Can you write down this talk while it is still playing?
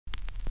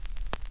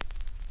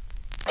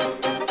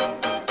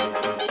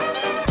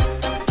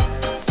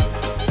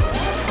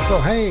So,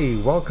 hey,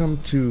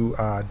 welcome to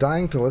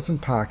Dying to Listen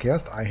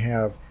podcast. I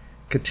have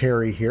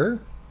Kateri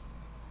here.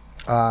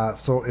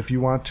 So, if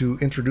you want to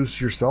introduce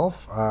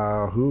yourself,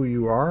 who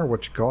you are,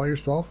 what you call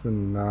yourself,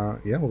 and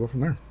we'll go from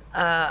there.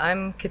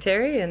 I'm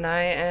Kateri, and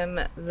I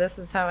am This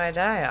Is How I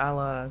Die, a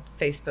la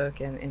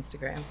Facebook and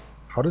Instagram.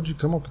 How did you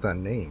come up with that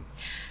name?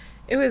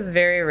 It was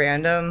very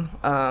random.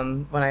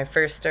 When I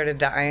first started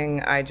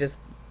dying,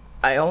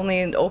 I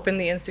only opened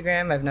the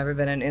Instagram. I've never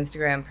been an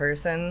Instagram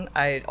person.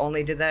 I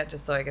only did that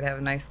just so I could have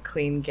a nice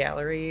clean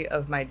gallery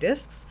of my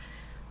discs.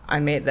 I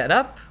made that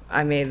up.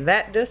 I made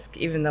that disc,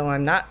 even though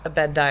I'm not a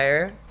bed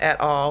dyer at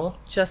all,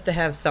 just to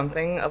have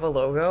something of a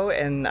logo,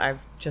 and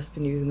I've just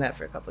been using that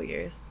for a couple of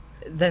years.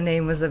 The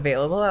name was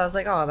available. I was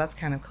like, oh, that's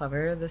kind of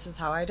clever. This is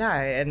how I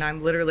die. And I'm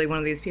literally one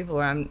of these people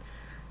where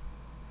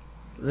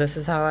this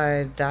is how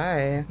I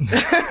die.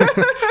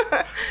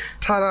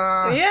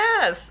 Ta-da!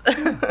 Yes!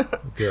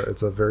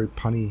 It's a very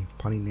punny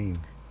name.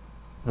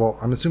 Well,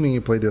 I'm assuming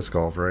you play disc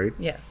golf, right?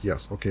 Yes.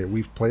 Yes. Okay,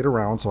 we've played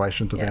around, so I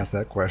shouldn't have asked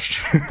that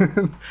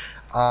question.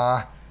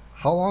 How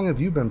long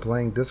have you been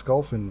playing disc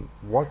golf, and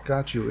what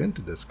got you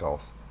into disc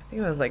golf? I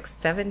think it was like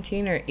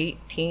 17 or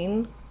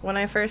 18 when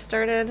I first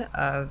started.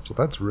 So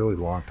that's a really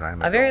long time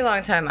ago. A very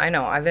long time, I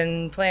know. I've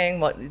been playing,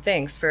 well,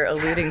 thanks for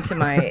alluding to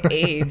my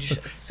age,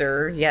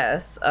 sir,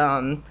 yes.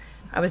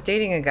 I was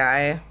dating a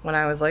guy when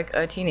I was like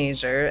a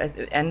teenager, at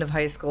the end of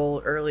high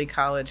school, early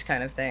college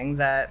kind of thing,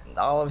 that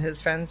all of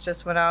his friends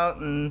just went out,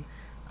 and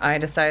I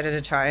decided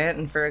to try it,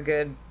 and for a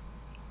good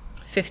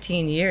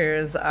 15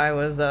 years, I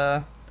was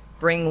a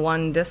bring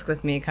one disc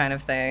with me kind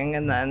of thing,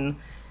 and then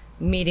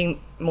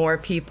meeting more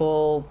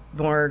people,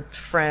 more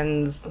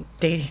friends,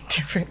 dating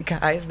different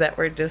guys that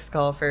were disc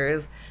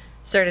golfers,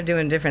 started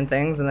doing different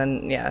things, and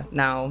then,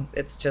 now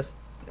it's just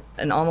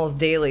an almost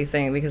daily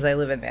thing because I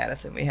live in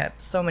Madison. We have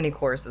so many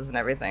courses and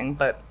everything,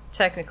 but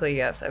technically,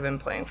 yes, I've been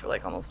playing for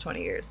like almost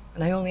 20 years,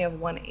 and I only have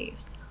one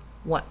ace.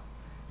 One.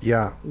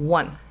 Yeah.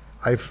 One.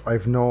 I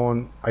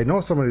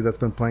know somebody that's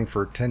been playing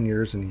for 10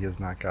 years and he has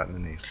not gotten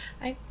an ace.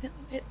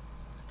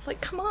 It's like,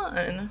 come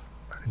on.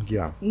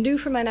 Yeah. I'm due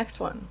for my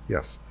next one.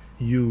 Yes.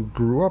 You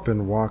grew up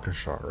in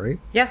Waukesha, right?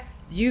 Yeah.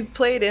 You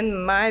played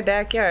in my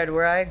backyard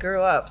where I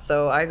grew up.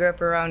 So I grew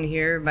up around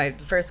here. My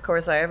first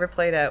course I ever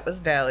played at was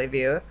Valley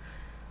View.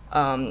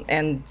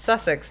 And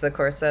Sussex, the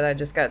course that I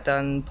just got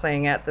done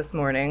playing at this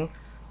morning.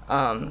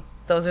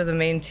 Those are the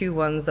main two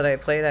ones that I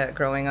played at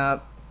growing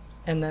up,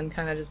 and then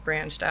kind of just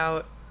branched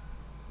out.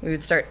 We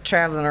would start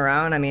traveling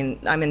around. I mean,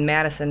 I'm in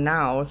Madison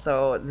now,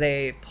 so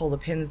they pull the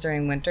pins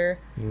during winter.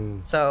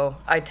 So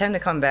I tend to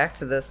come back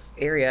to this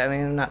area. I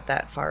mean, I'm not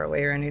that far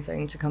away or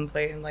anything to come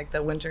play in like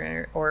the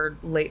winter or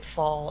late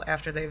fall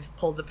after they've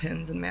pulled the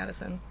pins in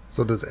Madison.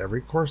 So does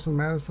every course in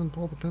Madison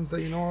pull the pins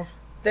that you know of?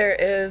 There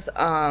is,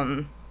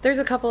 there's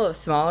a couple of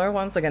smaller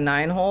ones, like a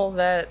 9-hole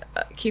that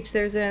keeps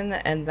theirs in,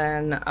 and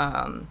then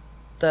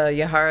the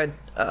Yahara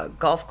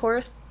golf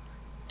course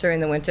during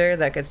the winter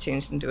that gets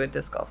changed into a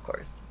disc golf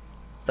course.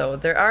 So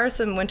there are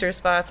some winter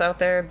spots out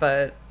there,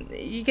 but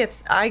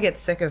I get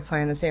sick of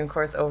playing the same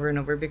course over and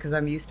over because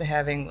I'm used to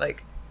having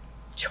like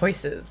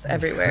choices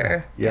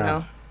everywhere. Yeah. You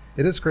know?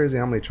 It is crazy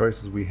how many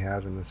choices we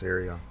have in this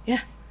area.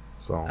 Yeah.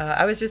 So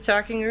I was just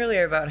talking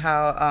earlier about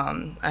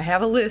how I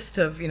have a list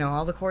of,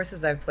 all the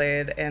courses I've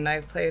played, and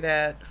I've played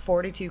at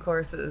 42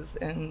 courses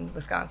in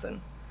Wisconsin.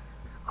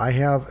 I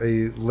have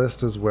a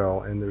list as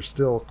well, and there's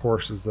still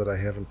courses that I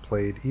haven't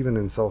played, even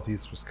in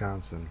southeast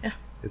Wisconsin. Yeah.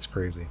 It's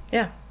crazy.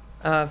 Yeah.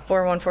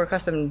 414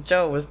 Custom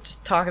Joe was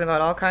just talking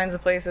about all kinds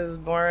of places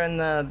more in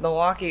the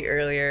Milwaukee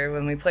earlier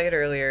when we played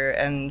earlier,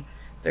 and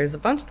there's a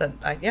bunch that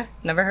I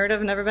never heard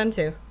of, never been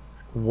to.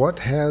 What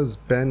has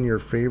been your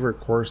favorite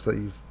course that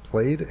you've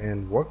played,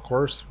 and what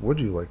course would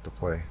you like to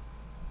play?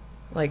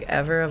 Like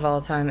ever of all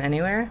time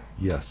anywhere?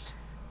 Yes.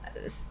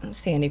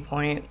 Sandy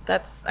Point.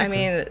 That's, I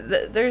mean,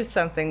 there's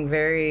something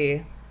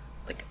very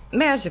like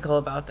magical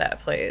about that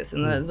place,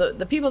 and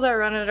the people that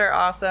run it are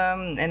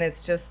awesome, and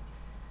it's just,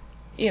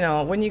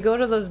 when you go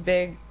to those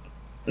big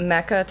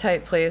Mecca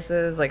type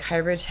places like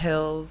Highbridge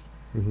Hills,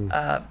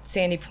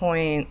 Sandy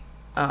Point,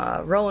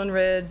 Roland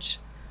Ridge,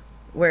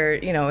 where,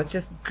 it's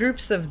just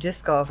groups of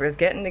disc golfers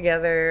getting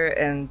together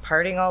and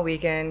partying all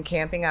weekend,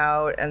 camping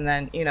out, and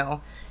then,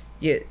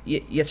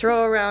 you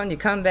throw around, you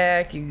come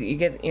back, you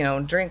get,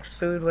 drinks,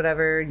 food,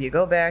 whatever, you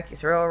go back, you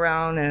throw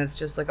around, and it's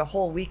just like a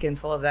whole weekend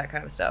full of that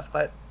kind of stuff.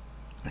 But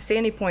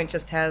Sandy Point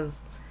just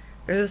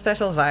there's a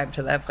special vibe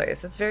to that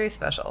place. It's very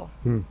special.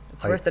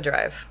 It's worth the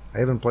drive. I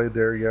haven't played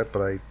there yet, but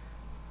a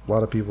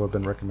lot of people have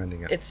been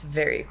recommending it. It's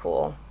very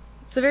cool.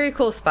 It's a very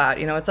cool spot.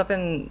 It's up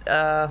in,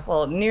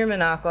 near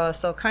Minocqua,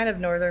 so kind of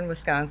northern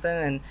Wisconsin,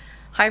 and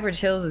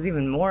Highbridge Hills is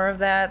even more of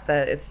that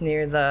it's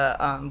near the,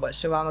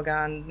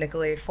 Chequamegon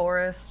Nicolet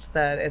Forest,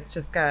 that it's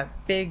just got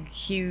big,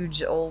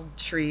 huge old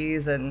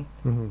trees, and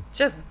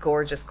just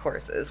gorgeous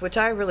courses, which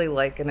I really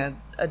like in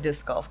a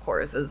disc golf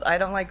course. I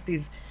don't like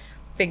these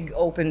big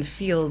open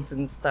fields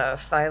and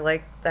stuff. I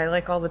like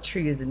all the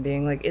trees and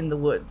being like in the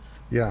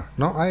woods. Yeah,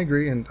 no, I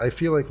agree, and I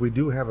feel like we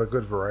do have a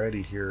good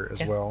variety here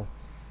as well.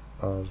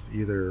 of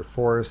either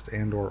forest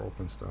and or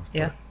open stuff.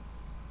 Yeah.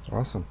 But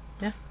awesome.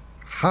 Yeah.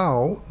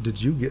 How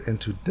did you get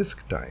into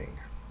disc dyeing?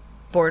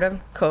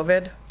 Boredom,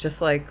 COVID,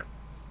 just like,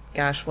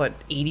 gosh, what,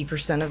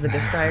 80% of the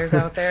disc dyers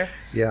out there?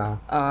 Yeah.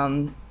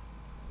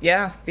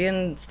 Yeah,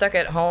 being stuck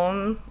at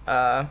home,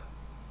 my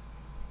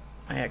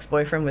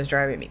ex-boyfriend was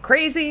driving me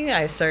crazy.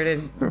 I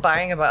started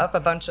buying up a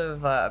bunch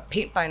of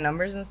paint by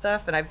numbers and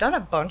stuff, and I've done a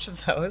bunch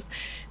of those,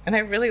 and I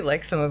really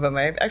like some of them.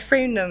 I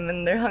framed them,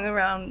 and they're hung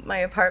around my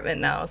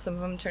apartment now. Some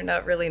of them turned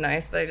out really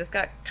nice, but I just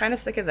got kind of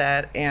sick of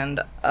that.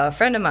 And a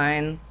friend of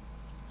mine,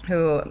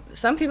 who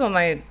some people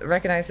might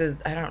recognize his,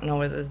 I don't know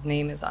what his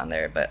name is on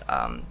there, but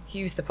he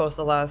used to post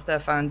a lot of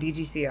stuff on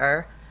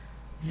DGCR.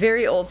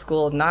 Very old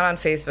school, not on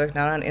Facebook,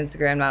 not on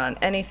Instagram, not on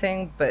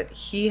anything, but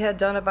he had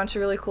done a bunch of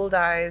really cool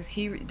dyes.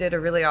 He did a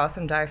really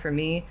awesome dye for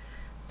me.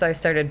 So I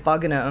started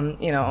bugging him,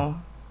 you know,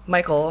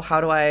 Michael,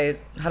 how do I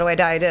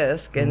dye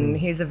disc? And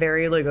he's a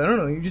very like, I don't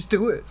know, you just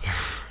do it.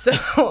 So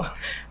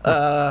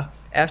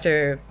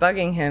after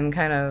bugging him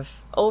kind of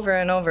over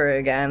and over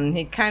again,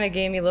 he kind of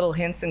gave me little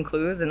hints and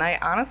clues. And I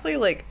honestly,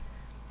 like,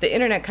 the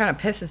internet kind of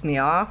pisses me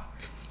off.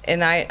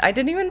 And I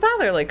didn't even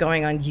bother like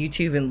going on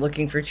YouTube and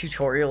looking for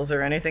tutorials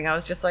or anything. I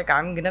was just like,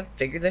 I'm going to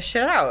figure this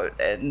shit out.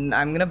 And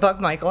I'm going to bug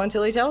Michael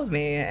until he tells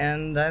me.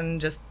 And then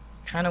just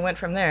kind of went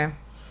from there.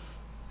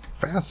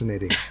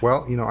 Fascinating.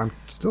 Well, you know, I'm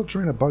still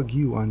trying to bug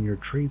you on your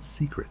trade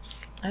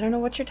secrets. I don't know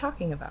what you're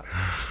talking about.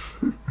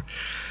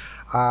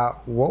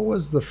 What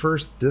was the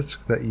first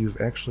disc that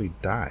you've actually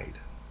dyed?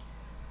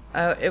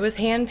 It was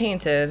hand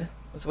painted. It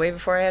was way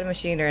before I had a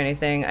machine or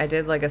anything. I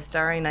did like a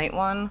Starry Night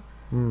one.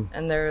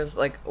 And there's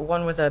like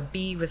one with a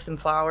bee with some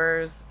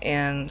flowers,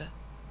 and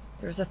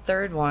there's a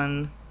third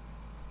one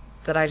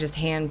that I just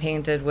hand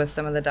painted with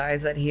some of the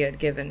dyes that he had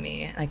given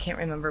me. And I can't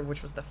remember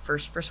which was the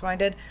first one I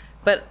did,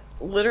 but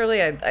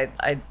literally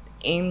I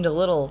aimed a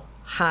little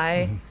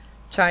high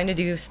trying to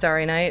do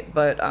Starry Night,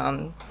 but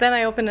then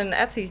I opened an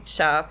Etsy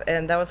shop,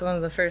 and that was one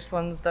of the first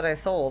ones that I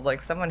sold.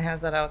 Like, someone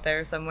has that out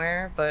there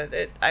somewhere, but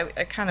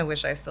I kind of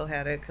wish I still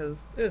had it because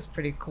it was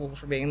pretty cool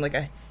for being like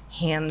a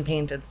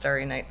hand-painted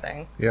Starry Night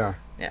thing. Yeah.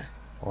 Yeah.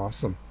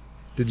 Awesome.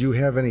 Did you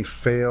have any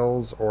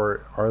fails,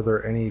 or are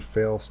there any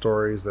fail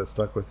stories that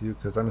stuck with you?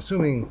 Because I'm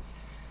assuming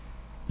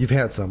you've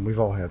had some. We've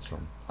all had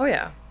some. Oh,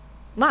 yeah.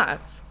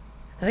 Lots.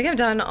 I think I've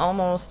done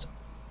almost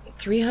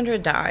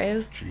 300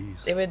 dyes.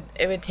 Jeez.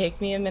 It would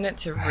take me a minute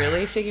to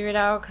really figure it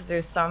out, because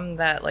there's some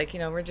that, like, you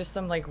know, were just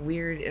some like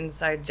weird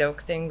inside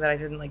joke thing that I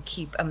didn't like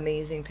keep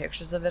amazing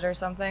pictures of it or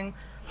something.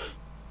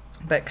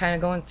 But kind of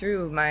going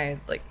through my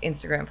like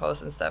Instagram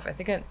posts and stuff, I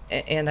think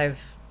and I've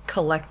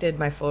collected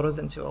my photos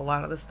into a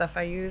lot of the stuff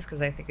I use,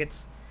 because I think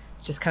it's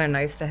just kind of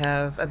nice to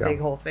have a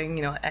big whole thing.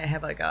 You know, I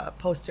have like a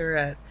poster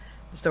at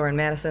the store in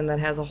Madison that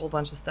has a whole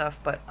bunch of stuff,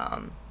 but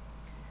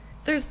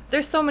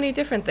there's so many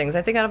different things.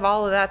 I think out of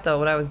all of that, though,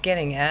 what I was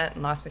getting at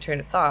and lost my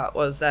train of thought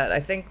was that I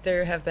think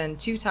there have been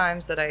 2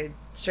 times that I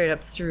straight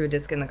up threw a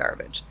disc in the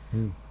garbage.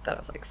 That I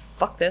was like,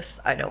 fuck this,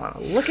 I don't want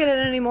to look at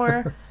it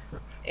anymore.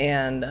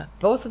 And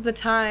both of the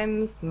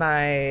times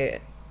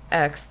my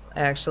ex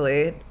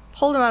actually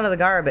pulled him out of the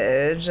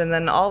garbage, and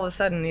then all of a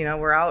sudden, you know,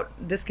 we're out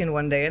discing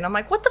one day, and I'm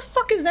like, what the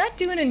fuck is that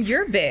doing in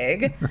your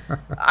bag?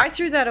 I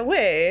threw that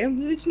away.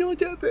 It's not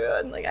that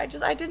bad. And like, I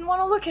didn't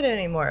want to look at it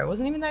anymore. It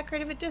wasn't even that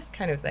great of a disc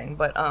kind of thing.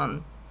 But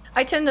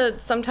I tend to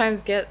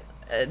sometimes get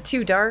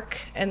too dark,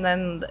 and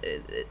then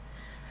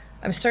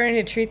I'm starting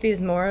to treat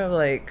these more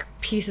like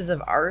pieces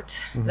of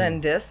art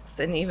than discs.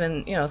 And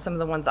even, you know, some of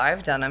the ones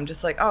I've done, I'm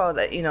just like, oh,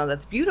 that, you know,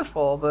 that's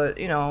beautiful, but,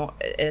 you know,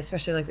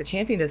 especially like the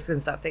champion discs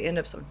and stuff, they end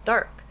up so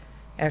dark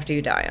after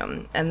you dye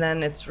them, and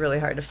then it's really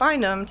hard to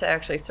find them to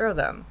actually throw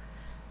them.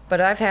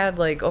 But I've had,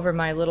 like, over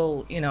my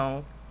little, you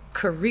know,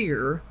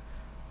 career,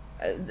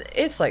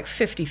 it's like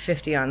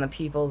 50-50 on the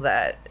people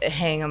that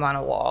hang them on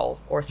a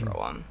wall or throw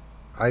them.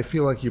 I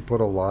feel like you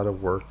put a lot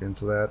of work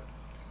into that,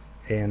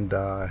 and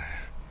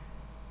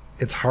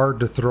it's hard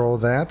to throw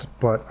that,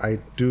 but I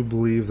do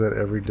believe that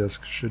every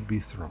disc should be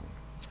thrown.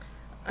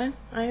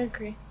 I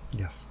agree.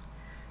 Yes.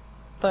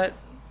 But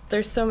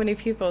there's so many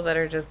people that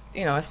are just,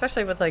 you know,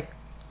 especially with like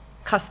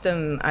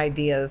custom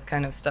ideas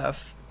kind of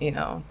stuff, you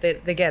know,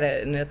 they get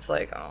it, and it's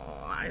like,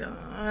 oh, I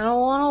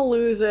don't want to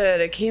lose it.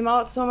 It came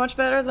out so much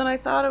better than I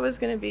thought it was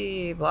going to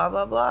be, blah,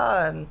 blah,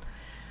 blah. And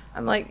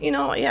I'm like, you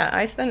know, yeah,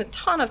 I spent a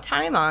ton of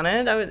time on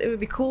it. It would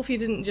be cool if you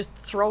didn't just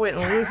throw it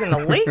and lose in the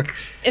lake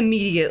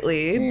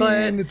immediately, but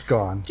and it's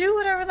gone. Do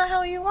whatever the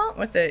hell you want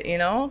with it, you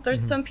know? There's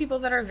some people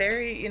that are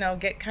very, you know,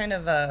 get kind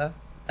of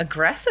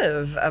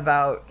aggressive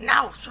about,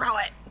 no, throw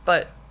it.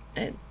 But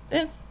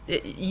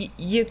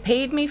you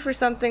paid me for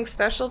something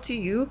special to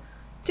you.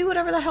 Do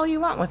whatever the hell you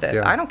want with it.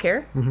 Yeah. I don't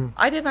care.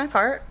 I did my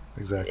part.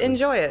 Exactly.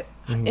 Enjoy it.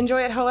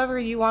 Enjoy it however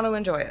you want to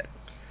enjoy it.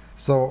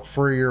 So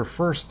for your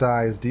first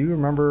dyes, do you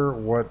remember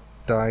what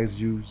dyes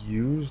you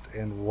used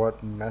and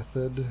what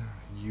method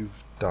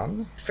you've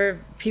done?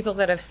 For people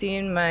that have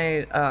seen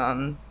my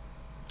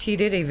T.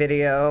 Diddy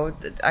video,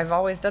 I've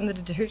always done the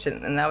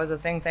detergent, and that was a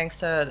thing thanks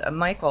to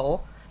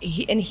Michael,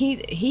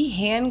 He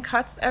hand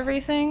cuts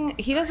everything.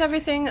 He does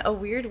everything a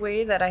weird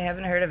way that I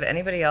haven't heard of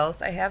anybody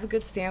else. I have a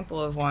good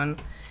sample of one.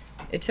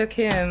 It took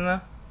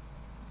him.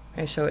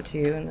 I show it to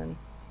you and then.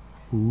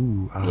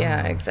 Ooh.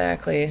 Yeah,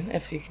 exactly.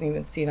 If you can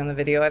even see it on the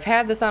video, I've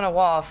had this on a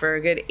wall for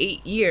a good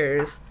 8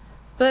 years,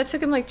 but it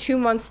took him like 2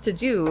 months to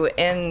do.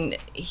 And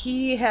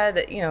he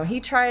had, he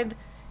tried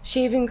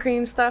shaving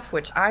cream stuff,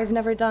 which I've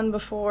never done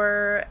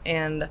before,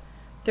 and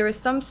there was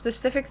some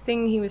specific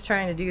thing he was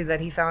trying to do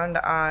that he found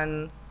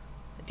on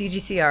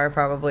DGCR,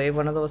 probably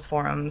one of those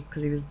forums,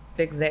 because he was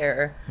big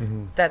there,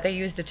 that they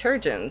use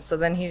detergents. So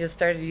then he just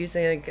started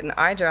using like an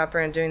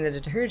eyedropper and doing the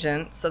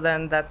detergent. So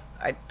then that's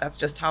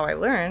just how I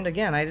learned.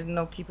 Again, I didn't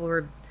know people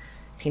were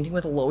painting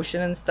with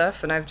lotion and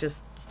stuff, and I've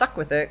just stuck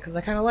with it because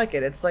I kind of like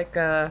it. It's like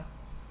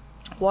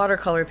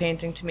watercolor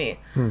painting to me.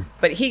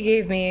 But he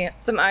gave me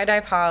some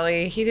iodine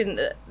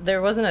poly.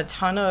 There wasn't a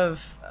ton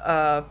of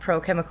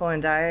Pro Chemical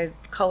and Dye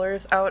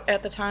colors out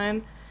at the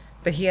time,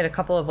 but he had a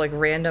couple of like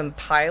random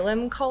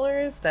Pylim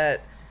colors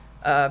that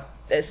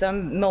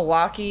some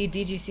Milwaukee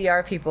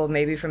DGCR people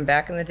maybe from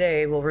back in the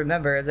day will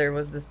remember. There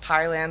was this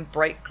Pylam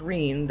bright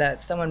green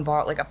that someone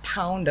bought like a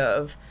pound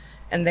of,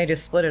 and they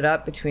just split it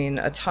up between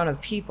a ton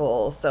of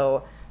people.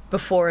 So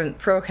before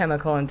Pro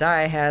Chemical and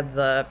Dye had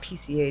the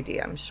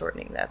PCAD, I'm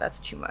shortening that, that's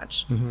too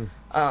much.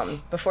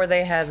 Before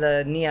they had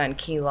the neon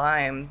key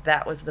lime,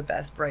 that was the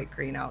best bright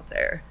green out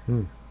there.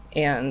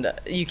 And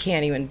you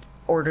can't even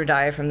order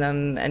dye from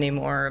them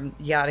anymore,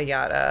 yada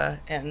yada.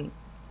 And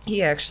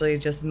he actually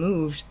just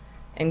moved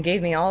and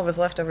gave me all of his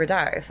leftover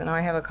dyes. So now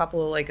I have a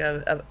couple of like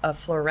a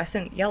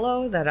fluorescent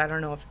yellow that I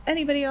don't know if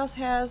anybody else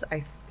has.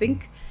 I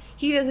think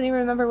he doesn't even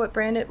remember what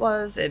brand it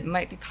was. It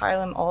might be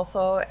Pylim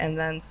also, and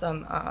then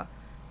some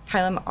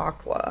Pylim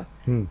Aqua,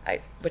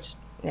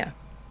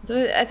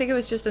 So I think it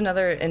was just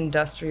another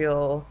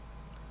industrial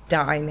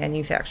dye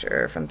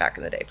manufacturer from back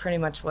in the day, pretty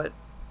much what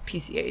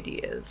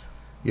PCAD is.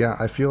 Yeah,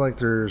 I feel like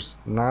there's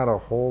not a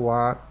whole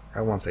lot,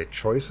 I won't say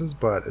choices,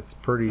 but it's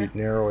pretty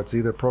narrow. It's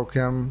either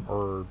ProChem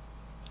or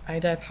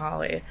iDye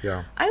Poly.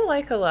 Yeah. I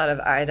like a lot of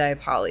iDye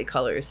Poly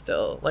colors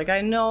still. Like, I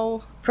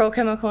know Pro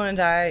Chemical and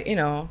Dye,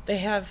 they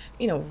have,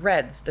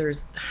 reds.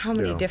 There's how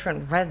many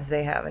different reds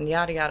they have and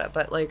yada yada.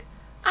 But, like,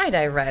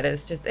 iDye red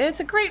is just, it's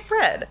a great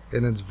red.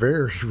 And it's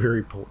very,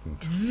 very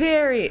potent.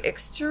 Very,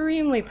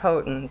 extremely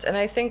potent. And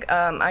I think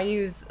I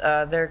use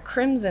their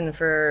crimson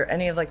for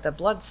any of, like, the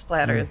blood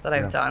splatters that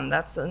I've done.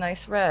 That's a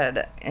nice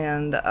red.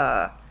 And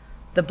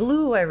the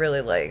blue I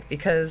really like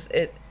because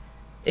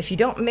if you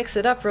don't mix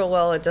it up real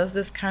well, it does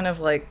this kind of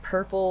like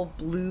purple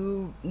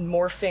blue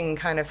morphing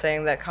kind of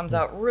thing that comes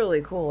out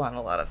really cool on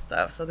a lot of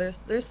stuff. So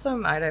there's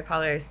some iDye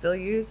Poly I still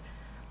use,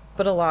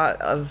 but a lot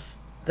of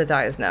the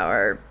dyes now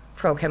are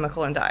Pro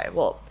Chemical and Dye.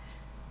 Well,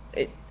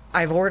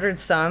 I've ordered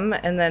some,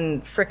 and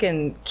then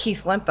frickin'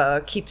 Keith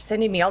Lempa keeps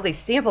sending me all these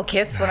sample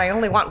kits when I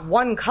only want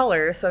one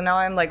color. So now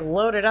I'm like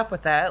loaded up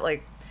with that.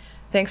 Like,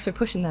 thanks for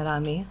pushing that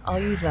on me. I'll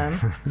use them.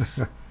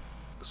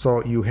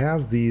 So you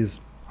have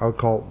these, I would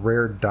call it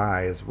rare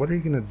dyes. What are you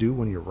going to do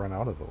when you run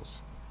out of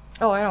those?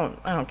 Oh, I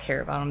don't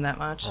care about them that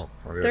much. Oh,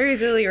 they're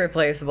easily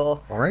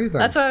replaceable. Alrighty then.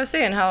 That's what I was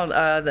saying, how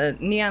the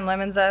Neon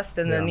Lemon Zest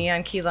and the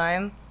Neon Key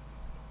Lime,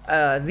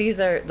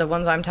 these are the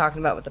ones I'm talking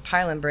about with the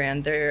Pylim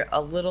brand. They're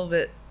a little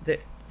bit,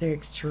 they're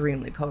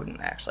extremely potent,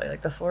 actually.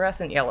 Like the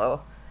fluorescent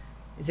yellow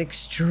is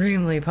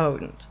extremely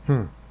potent.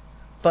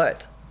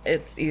 But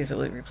it's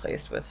easily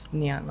replaced with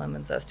Neon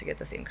Lemon Zest to get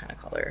the same kind of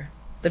color.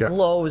 The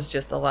glow is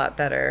just a lot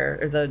better,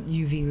 or the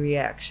UV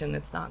reaction,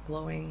 it's not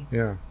glowing,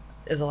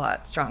 is a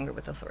lot stronger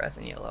with the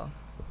fluorescent yellow.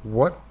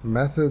 What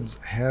methods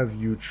have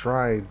you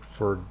tried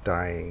for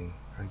dyeing,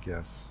 I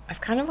guess?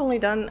 I've kind of only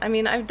done,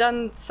 I've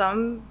done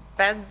some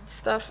bed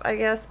stuff, I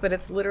guess, but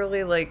it's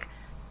literally like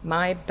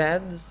my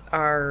beds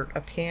are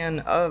a pan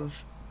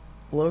of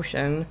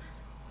lotion,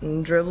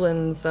 and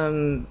dribbling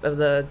some of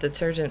the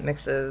detergent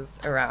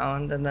mixes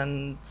around and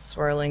then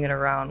swirling it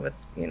around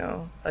with,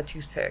 a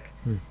toothpick.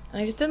 And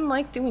I just didn't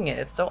like doing it.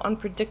 It's so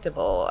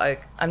unpredictable.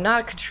 I'm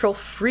not a control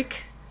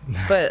freak,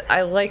 but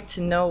I like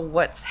to know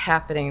what's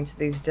happening to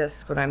these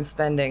discs when I'm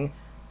spending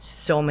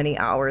so many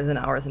hours and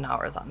hours and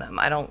hours on them.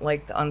 I don't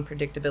like the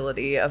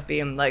unpredictability of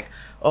being like,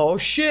 oh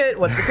shit,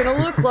 what's it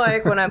gonna look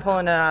like when I'm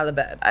pulling it out of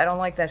the bed? I don't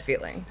like that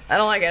feeling. I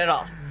don't like it at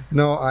all.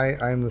 No,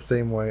 I'm the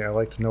same way. I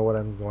like to know what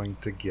I'm going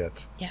to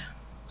get. Yeah.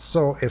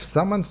 So if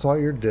someone saw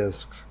your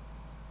discs,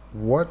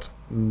 what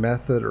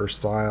method or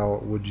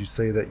style would you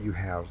say that you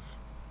have?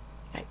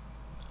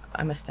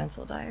 I'm a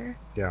stencil dyer.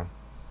 Yeah.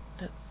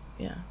 I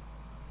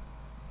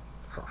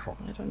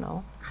don't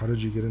know. How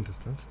did you get into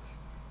stencils?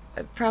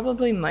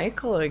 Probably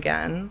Michael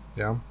again.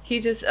 Yeah.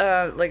 He just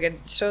I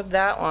showed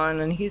that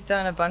one, and he's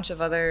done a bunch of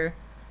other,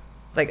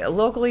 like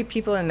locally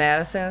people in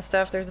Madison and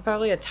stuff. There's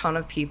probably a ton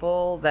of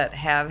people that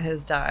have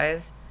his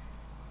dyes.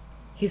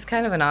 He's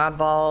kind of an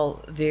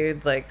oddball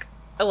dude. Like,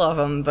 I love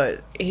him,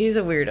 but he's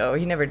a weirdo.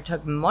 He never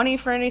took money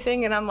for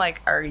anything, and I'm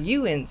like, are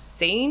you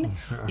insane?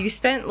 You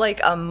spent like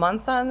a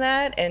month on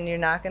that, and you're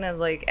not gonna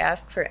like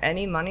ask for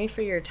any money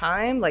for your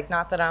time? Like,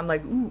 not that I'm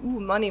like ooh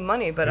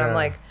money, but I'm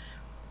like,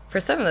 for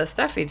some of the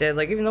stuff he did,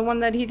 like even the one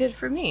that he did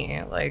for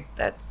me, like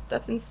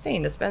that's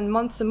insane to spend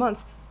months and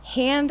months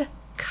hand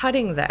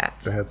cutting that.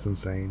 That's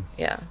insane.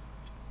 Yeah.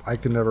 I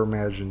could never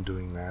imagine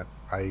doing that.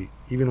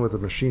 Even with a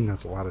machine,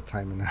 that's a lot of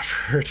time and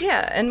effort.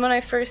 Yeah, and when I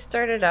first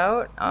started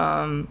out,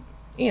 I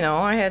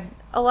had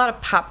a lot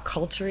of pop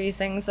culture-y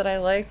things that I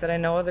liked, that I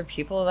know other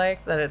people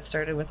like, that it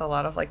started with a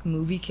lot of like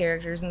movie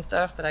characters and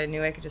stuff that I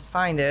knew I could just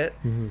find it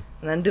and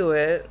then do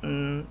it.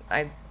 And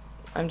I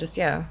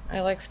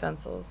like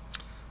stencils.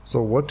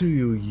 So what do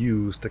you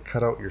use to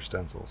cut out your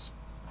stencils?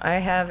 I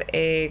have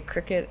a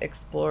Cricut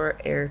Explorer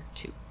Air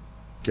 2.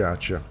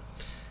 Gotcha.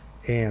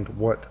 And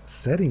what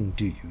setting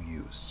do you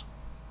use?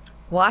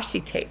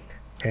 Washi tape.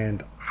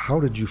 And how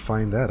did you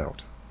find that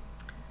out?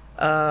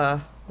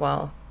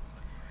 Well,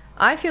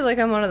 I feel like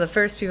I'm one of the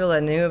first people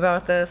that knew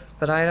about this,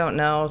 but I don't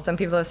know. Some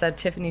people have said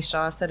Tiffany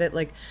Shaw said it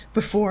like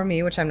before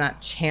me, which I'm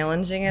not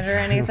challenging it or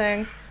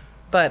anything.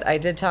 But I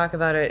did talk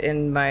about it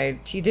in my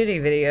T. Diddy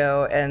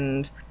video,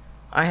 and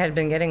I had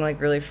been getting like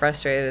really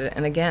frustrated.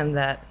 And again,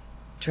 that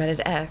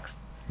dreaded ex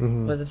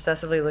was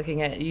obsessively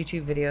looking at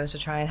YouTube videos to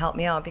try and help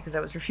me out because I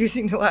was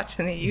refusing to watch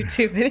any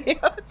YouTube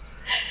videos.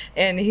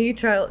 And he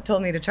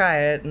told me to try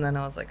it, and then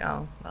I was like,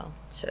 oh, well,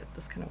 shit,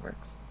 this kind of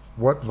works.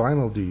 What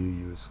vinyl do you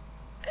use?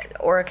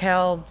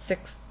 Oracal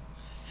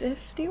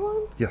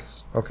 651?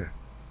 Yes. Okay.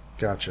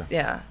 Gotcha.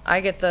 Yeah. I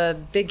get the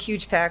big,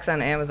 huge packs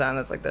on Amazon.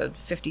 That's like the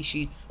 50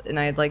 sheets, and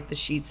I like the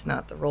sheets,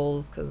 not the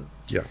rolls,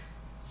 because yeah,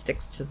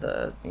 sticks to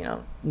the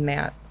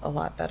mat a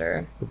lot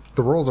better.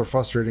 The rolls are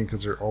frustrating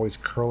because they're always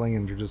curling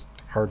and they're just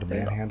hard to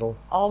manhandle.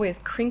 Always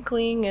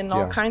crinkling and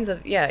all kinds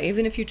of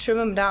even if you trim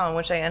them down,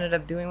 which I ended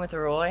up doing with the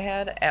roll I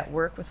had at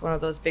work with one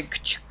of those big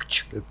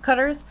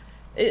cutters.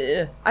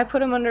 I put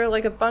them under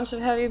like a bunch of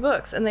heavy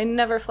books and they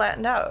never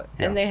flattened out,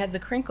 and they had the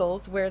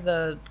crinkles where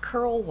the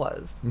curl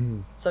was.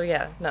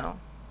 So no,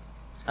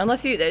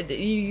 unless you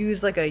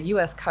use like a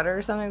US cutter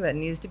or something that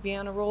needs to be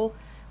on a roll,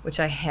 which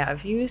I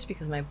have used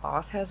because my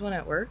boss has one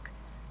at work.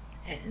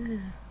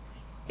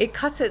 It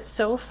cuts it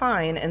so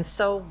fine and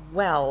so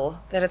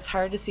well that it's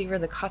hard to see where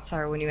the cuts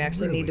are when you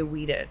actually need to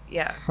weed it.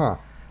 Yeah. Huh.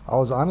 I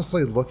was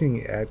honestly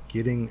looking at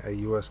getting a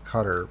US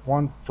cutter,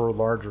 one for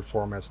larger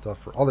format stuff,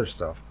 for other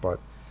stuff, but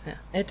yeah,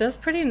 it does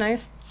pretty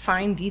nice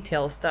fine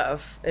detail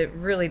stuff. It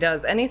really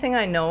does. Anything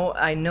I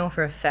know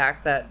for a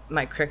fact that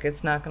my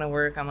Cricut's not going to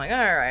work. I'm like, all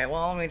right,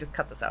 well, let me just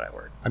cut this out at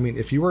work. I mean,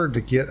 if you were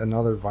to get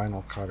another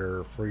vinyl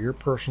cutter for your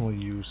personal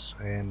use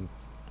and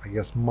I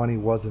guess money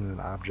wasn't an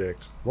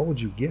object, what would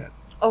you get?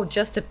 Oh,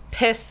 just to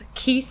piss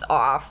Keith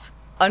off,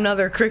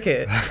 another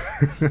Cricut.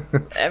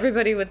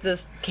 Everybody with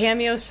this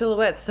Cameo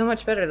Silhouette, so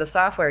much better. The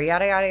software,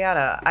 yada, yada,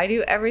 yada. I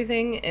do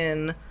everything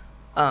in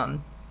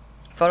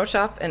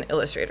Photoshop and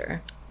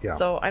Illustrator. Yeah.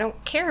 So I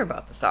don't care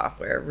about the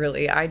software,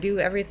 really. I do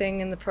everything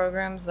in the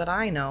programs that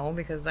I know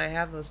because I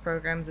have those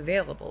programs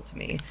available to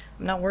me.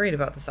 I'm not worried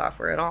about the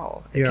software at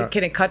all. Yeah.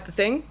 Can it cut the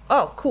thing?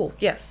 Oh, cool.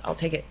 Yes, I'll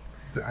take it.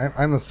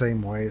 I'm the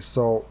same way.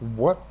 So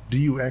what do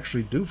you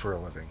actually do for a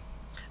living?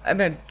 I'm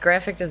a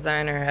graphic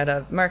designer at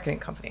a marketing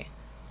company.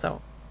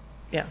 So,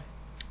 yeah.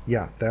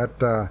 Yeah,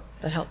 that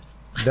helps.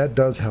 That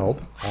does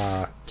help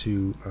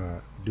to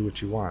do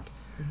what you want.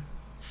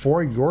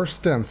 For your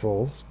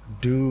stencils,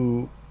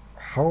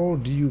 how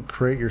do you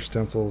create your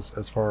stencils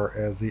as far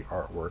as the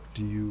artwork?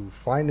 Do you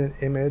find an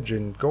image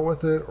and go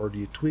with it, or do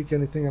you tweak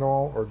anything at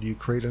all, or do you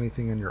create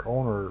anything on your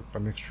own, or a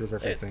mixture of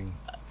everything?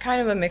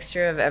 Kind of a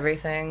mixture of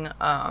everything.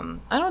 I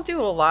don't do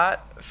a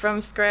lot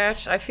from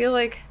scratch. I feel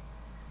like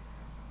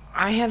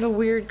I have a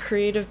weird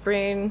creative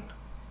brain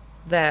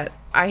that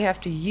I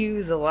have to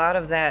use a lot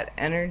of that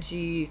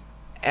energy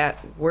at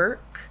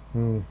work.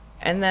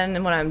 And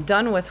then when I'm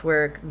done with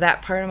work,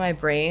 that part of my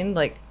brain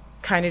like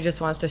kind of just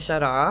wants to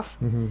shut off.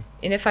 And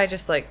if I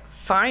just like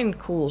find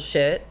cool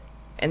shit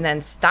and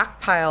then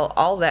stockpile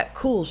all that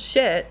cool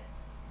shit,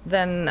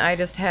 then I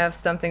just have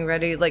something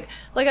ready. Like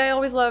I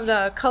always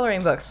loved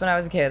coloring books when I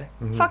was a kid.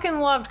 Fucking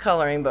loved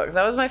coloring books.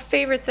 That was my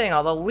favorite thing.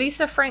 All the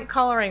Lisa Frank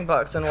coloring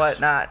books and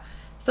whatnot.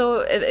 So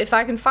if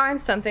I can find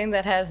something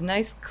that has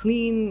nice,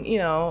 clean,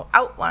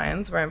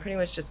 outlines where I'm pretty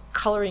much just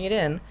coloring it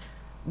in,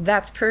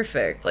 that's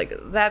perfect. Like,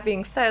 that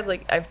being said,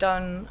 like, I've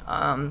done,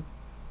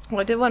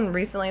 I did one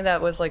recently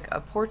that was like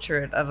a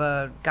portrait of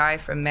a guy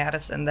from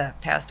Madison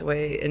that passed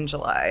away in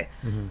July.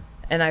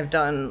 And I've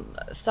done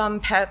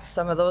some pets.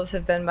 Some of those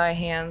have been by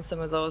hand.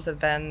 Some of those have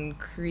been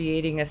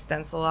creating a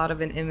stencil out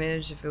of an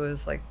image if it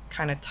was like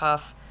kind of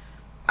tough.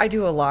 I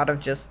do a lot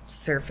of just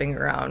surfing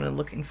around and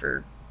looking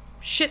for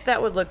shit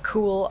that would look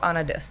cool on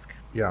a disc.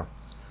 Yeah.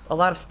 A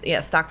lot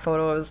of stock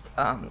photos.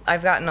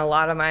 I've gotten a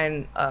lot of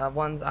mine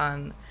ones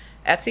on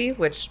Etsy,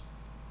 which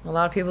a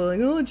lot of people are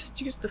like, oh,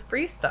 just use the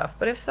free stuff.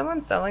 But if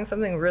someone's selling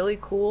something really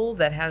cool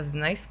that has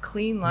nice,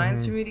 clean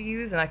lines for me to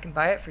use and I can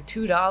buy it for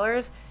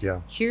 $2,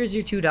 here's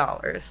your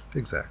 $2.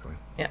 Exactly.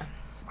 Yeah.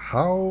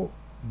 How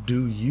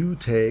do you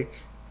take,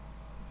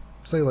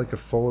 say, like a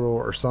photo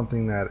or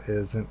something that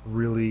isn't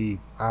really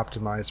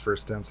optimized for a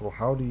stencil?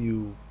 How do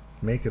you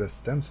make it a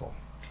stencil?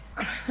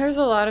 There's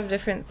a lot of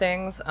different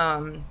things.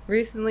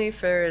 Recently,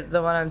 for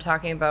the one I'm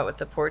talking about with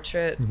the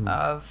portrait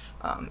of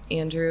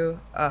Andrew,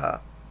 I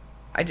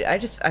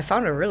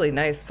found a really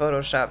nice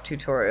Photoshop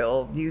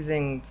tutorial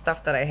using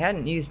stuff that I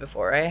hadn't used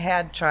before. I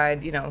had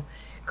tried,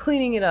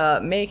 cleaning it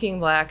up, making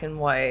black and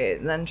white,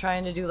 and then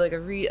trying to do like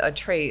a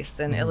trace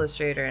in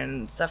Illustrator,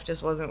 and stuff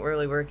just wasn't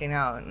really working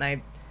out.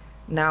 And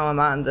now I'm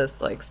on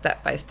this like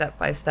step by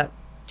step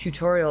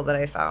tutorial that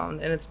I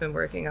found, and it's been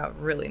working out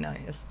really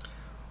nice.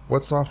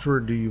 What software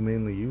do you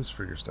mainly use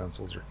for your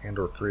stencils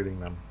or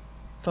creating them?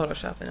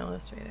 Photoshop and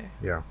Illustrator.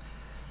 Yeah.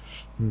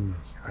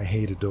 I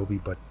hate Adobe,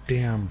 but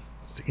damn,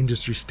 it's the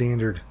industry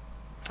standard.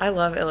 I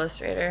love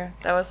Illustrator.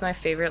 That was my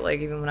favorite,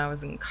 like, even when I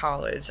was in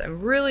college. I'm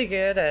really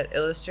good at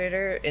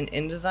Illustrator and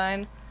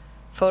InDesign.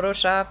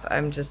 Photoshop,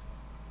 I'm just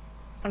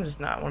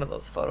not one of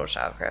those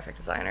Photoshop graphic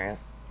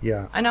designers.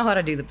 Yeah. I know how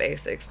to do the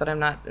basics, but I'm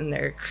not in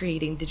there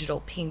creating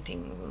digital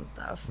paintings and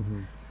stuff.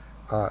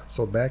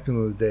 So back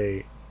in the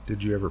day,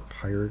 did you ever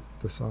pirate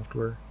the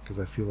software? Because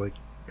I feel like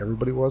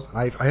everybody was.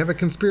 And I have a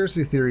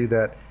conspiracy theory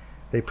that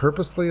they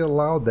purposely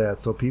allowed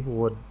that so people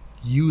would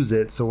use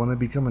it, so when they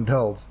become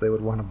adults, they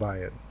would want to buy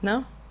it.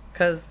 No,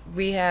 because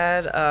we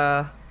had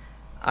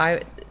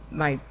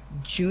my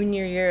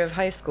junior year of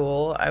high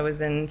school, I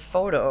was in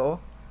photo,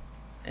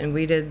 and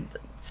we did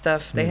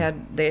stuff. They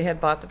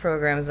had bought the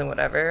programs and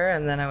whatever,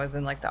 and then I was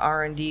in like the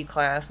R&D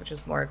class, which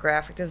was more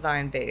graphic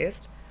design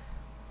based.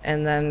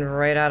 And then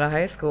right out of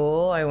high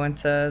school, I went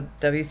to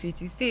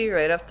WCTC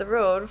right up the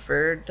road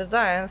for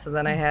design. So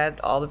then I had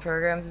all the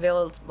programs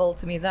available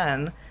to me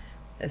then.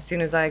 As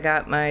soon as I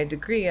got my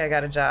degree, I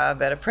got a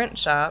job at a print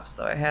shop,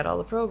 so I had all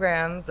the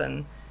programs,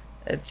 and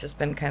it's just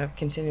been kind of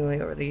continually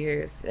over the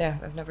years. Yeah,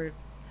 I've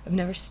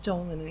never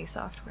stolen any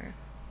software.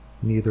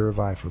 Neither have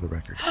I, for the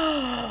record.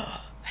 I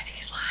think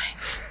he's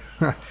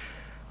lying.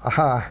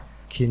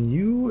 Can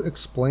you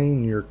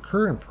explain your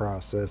current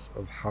process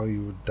of how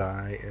you would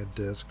dye a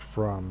disc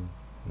from,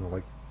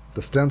 like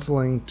the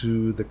stenciling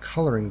to the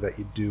coloring that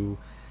you do,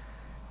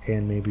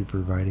 and maybe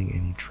providing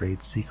any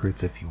trade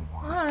secrets if you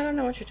want? Oh, I don't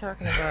know what you're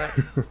talking about.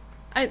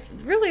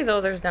 Really, though,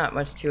 there's not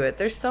much to it.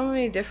 There's so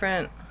many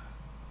different...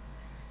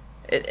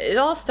 It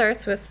all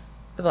starts with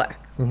the black,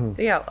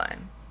 the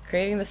outline.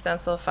 Creating the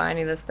stencil,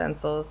 finding the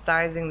stencil,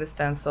 sizing the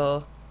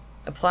stencil,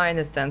 applying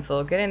the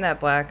stencil, getting that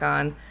black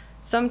on.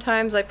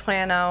 Sometimes I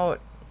plan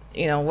out,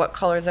 what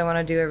colors I want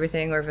to do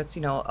everything, or if it's,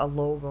 a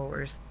logo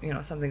or,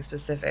 something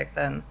specific,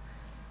 then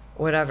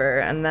whatever.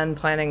 And then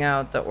planning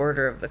out the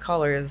order of the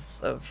colors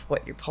of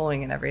what you're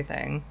pulling and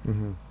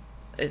everything.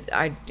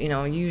 I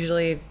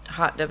usually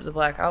hot dip the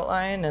black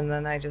outline, and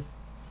then I just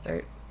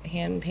start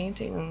hand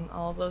painting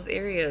all of those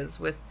areas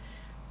with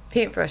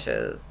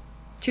paintbrushes,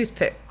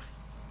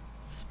 toothpicks,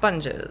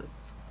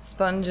 sponges.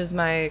 Sponge is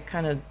my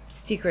kind of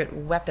secret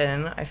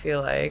weapon, I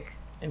feel like.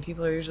 And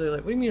people are usually like,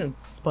 what do you mean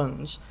a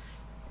sponge?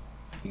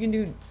 You can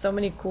do so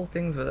many cool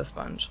things with a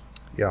sponge.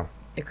 Yeah.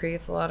 It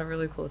creates a lot of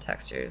really cool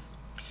textures.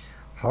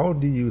 How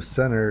do you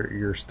center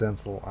your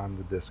stencil on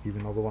the disc,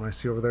 even though the one I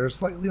see over there is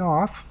slightly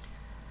off?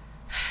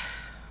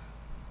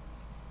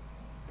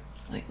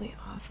 Slightly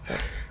off,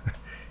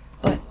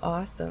 but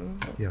awesome.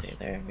 Let's stay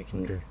there.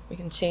 We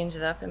can change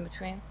it up in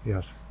between.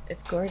 Yes.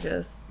 It's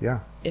gorgeous.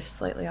 Yeah. If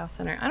slightly off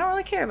center. I don't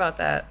really care about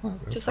that. Well,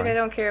 just fine. like I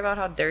don't care about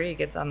how dirty it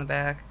gets on the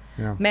back.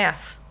 Yeah.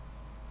 Math.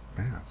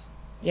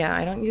 Yeah,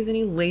 I don't use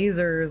any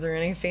lasers or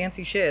any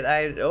fancy shit.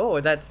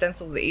 That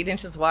stencil's 8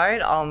 inches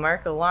wide. I'll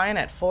mark a line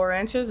at 4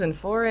 inches and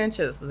 4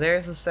 inches.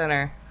 There's the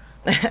center.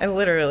 I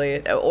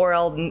literally, or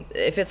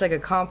if it's like a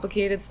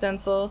complicated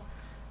stencil,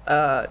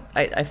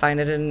 I find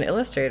it in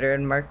Illustrator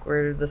and mark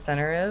where the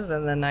center is,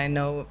 and then I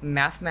know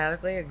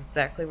mathematically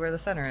exactly where the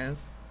center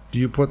is. Do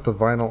you put the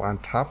vinyl on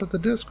top of the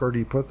disc, or do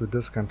you put the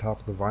disc on top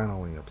of the vinyl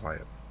when you apply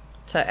it?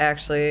 To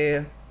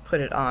actually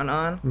put it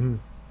on?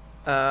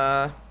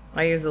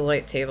 I use a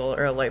light table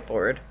or a light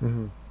board.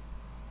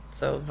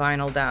 So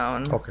vinyl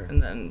down. Okay.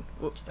 And then,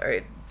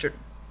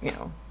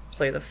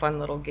 play the fun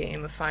little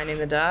game of finding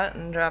the dot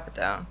and drop it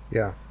down.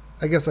 Yeah.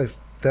 I guess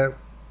that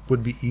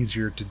would be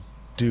easier to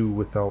do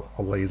without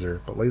a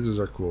laser, but lasers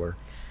are cooler.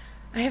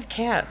 I have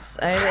cats.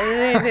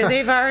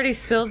 They've already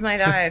spilled my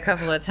dye a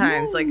couple of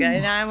times. Like,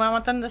 I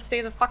want them to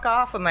stay the fuck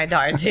off of my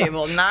dye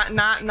table,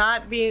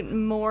 not be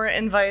more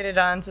invited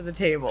onto the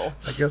table.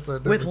 I guess I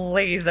with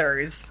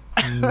lasers.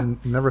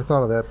 Never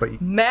thought of that,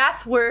 but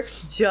math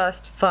works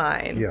just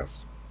fine.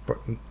 Yes, but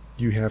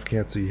you have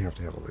cats, so you have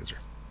to have a laser.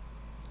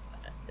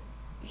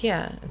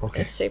 Yeah,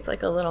 okay. It's shaped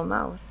like a little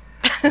mouse.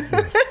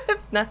 Yes.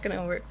 It's not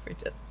gonna work for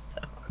just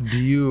so. Do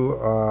you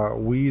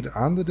weed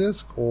on the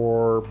disc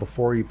or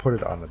before you put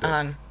it on the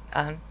disc?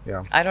 On.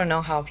 Yeah. I don't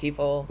know how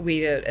people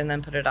weed it and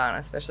then put it on,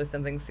 especially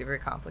something super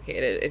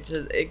complicated.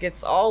 It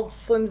gets all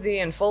flimsy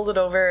and folded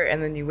over,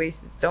 and then you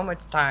wasted so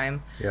much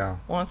time. Yeah.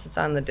 Once it's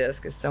on the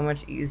disc, it's so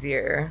much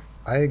easier.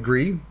 I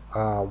agree.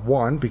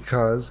 One,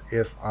 because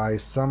if I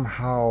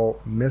somehow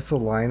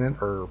misalign it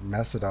or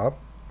mess it up,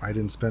 I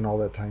didn't spend all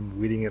that time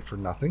weeding it for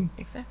nothing.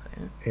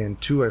 Exactly.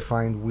 And two, I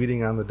find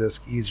weeding on the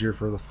disc easier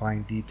for the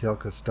fine detail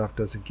because stuff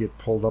doesn't get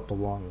pulled up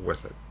along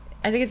with it.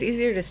 I think it's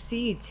easier to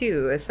see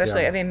too,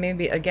 especially, Yeah. I mean,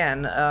 maybe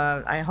again,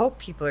 I hope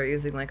people are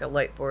using like a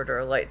light board or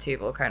a light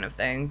table kind of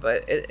thing,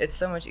 but it's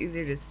so much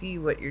easier to see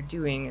what you're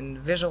doing and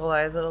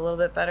visualize it a little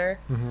bit better.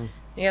 Mm-hmm.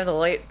 You have the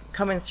light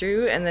coming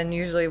through, and then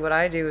usually what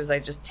I do is I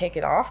just take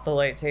it off the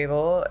light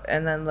table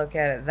and then look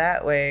at it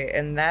that way,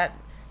 and that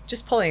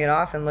just pulling it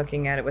off and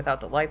looking at it without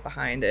the light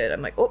behind it,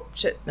 I'm like, oh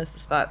shit, missed a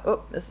spot.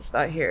 Oh, missed a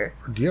spot here.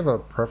 Do you have a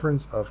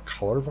preference of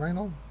color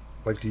vinyl?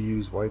 Like, do you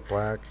use white,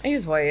 black? I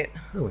use white.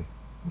 Really?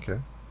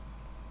 Okay.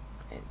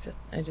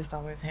 I just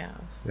always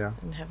have. Yeah.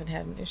 And haven't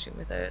had an issue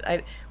with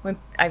it. When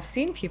I've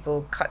seen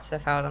people cut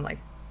stuff out on like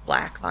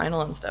black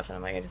vinyl and stuff, and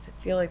I'm like, I just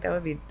feel like that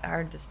would be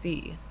hard to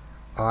see.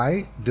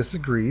 I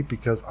disagree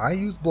because I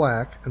use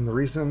black, and the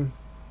reason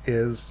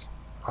is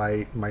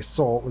my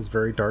soul is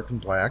very dark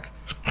and black.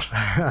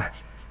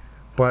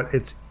 But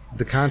it's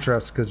the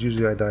contrast, because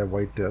usually I dye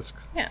white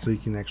discs, Yeah. so you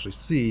can actually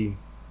see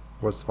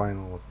what's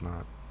vinyl, what's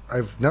not.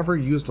 I've never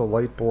used a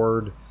light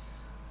board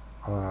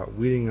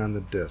weeding on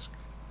the disc.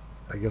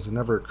 I guess it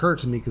never occurred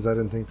to me because I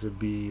didn't think there'd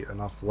be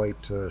enough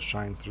light to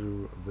shine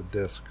through the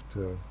disc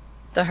to.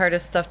 The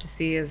hardest stuff to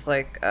see is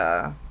like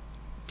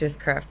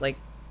Discraft, like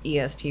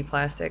ESP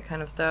plastic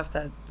kind of stuff,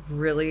 that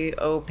really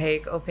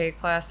opaque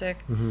plastic.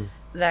 Mm-hmm.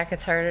 That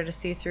gets harder to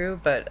see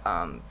through, but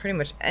pretty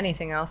much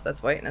anything else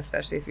that's white, and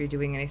especially if you're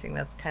doing anything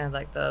that's kind of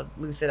like the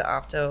Lucid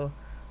Opto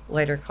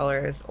lighter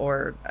colors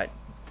or a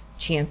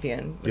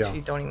Champion, which Yeah.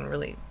 you don't even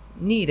really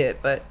need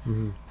it, but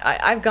Mm-hmm.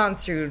 I've gone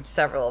through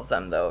several of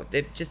them though.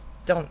 They just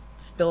don't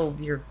spill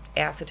your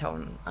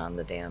acetone on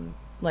the damn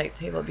light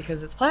table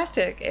because it's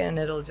plastic and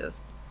it'll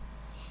just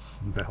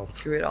Bells.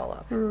 screw it all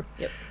up.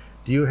 Yep.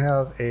 Do you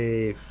have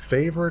a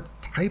favorite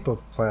type of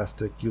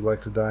plastic you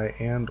like to dye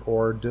and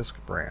or disc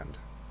brand?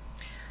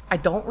 I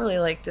don't really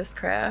like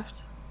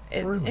Discraft.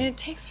 Really? It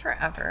takes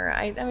forever.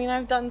 I mean,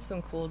 I've done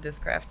some cool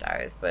Discraft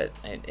dyes, but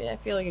I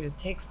feel like it just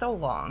takes so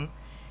long.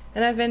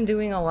 And I've been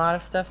doing a lot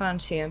of stuff on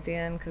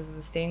Champion because of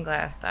the stained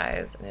glass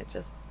dyes, and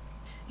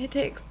it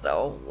takes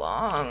so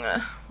long.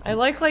 I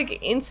like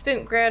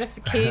instant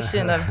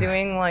gratification of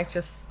doing like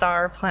just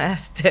star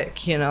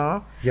plastic, you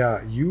know?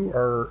 Yeah, you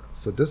are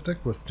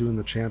sadistic with doing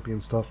the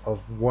Champion stuff of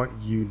what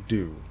you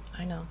do.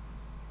 I know.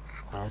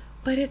 Wow.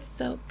 But it's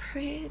so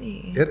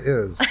pretty. It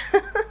is.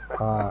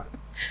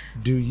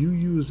 Do you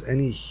use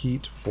any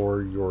heat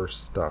for your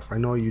stuff? I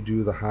know you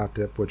do the hot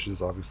dip, which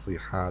is obviously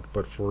hot,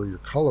 but for your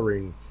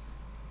coloring,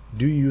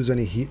 do you use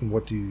any heat, and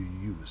what do you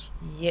use?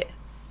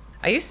 Yes.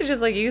 I used to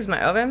just use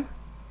my oven.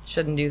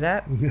 Shouldn't do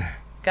that.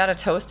 Got a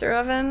toaster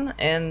oven,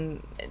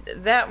 and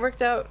that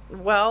worked out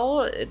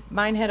well.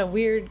 Mine had a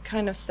weird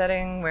kind of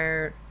setting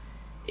where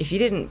if you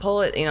didn't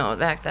pull it,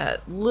 back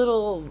that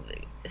little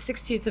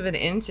 1/16 of an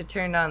inch, it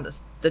turned on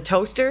the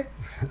toaster,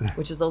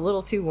 which is a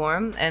little too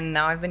warm. And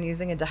now I've been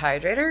using a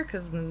dehydrator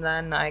because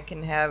then I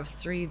can have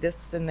 3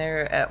 discs in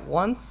there at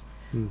once.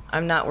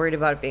 I'm not worried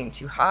about it being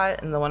too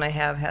hot, and the one I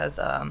have has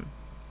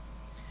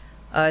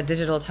a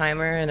digital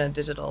timer and a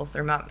digital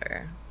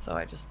thermometer. So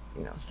I just,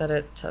 set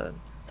it to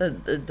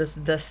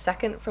the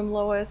second from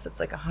lowest. It's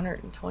like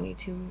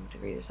 122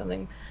 degrees or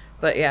something.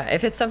 But yeah,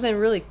 if it's something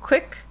really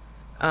quick,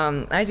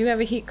 I do have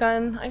a heat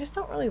gun. I just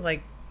don't really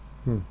like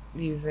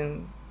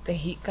using the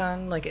heat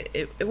gun. Like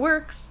it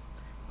works,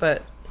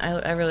 but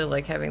I really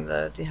like having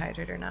the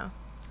dehydrator now.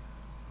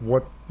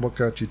 What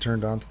got you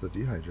turned on to the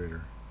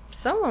dehydrator?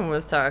 Someone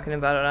was talking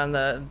about it on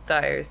the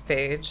dyer's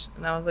page,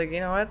 and I was like, you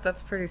know what,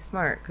 that's pretty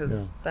smart,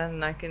 because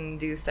then I can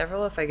do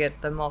several if I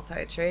get the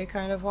multi-tray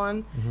kind of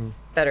one. Mm-hmm.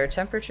 Better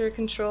temperature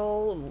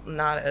control,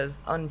 not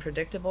as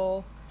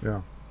unpredictable,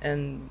 Yeah.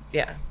 and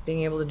yeah,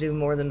 being able to do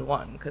more than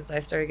one, because I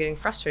started getting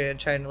frustrated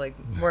trying to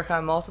work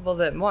on multiples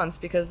at once,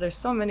 because there's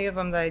so many of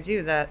them that I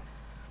do that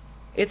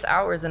it's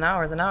hours and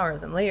hours and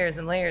hours and layers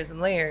and layers and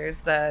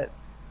layers that,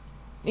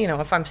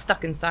 if I'm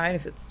stuck inside,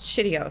 if it's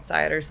shitty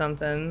outside or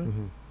something,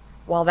 Mm-hmm.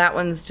 while that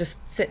one's just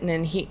sitting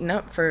and heating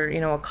up for,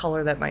 a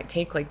color that might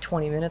take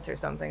 20 minutes or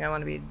something, I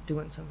want to be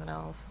doing something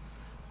else.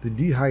 The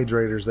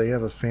dehydrators, they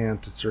have a fan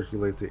to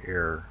circulate the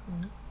air.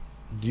 Mm-hmm.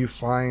 Do you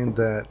find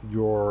that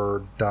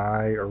your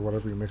dye or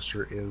whatever your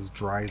mixture is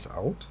dries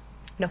out?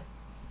 No.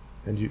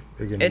 And you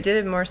again? It did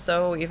it more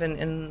so even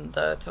in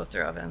the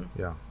toaster oven.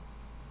 Yeah.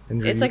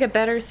 And It's like a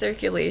better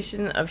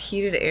circulation of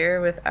heated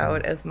air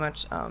without as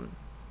much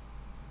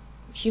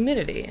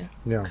humidity.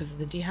 Yeah. Because of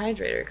the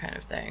dehydrator kind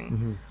of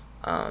thing.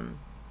 Mm-hmm.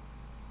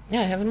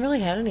 Yeah, I haven't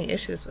really had any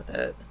issues with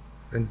it.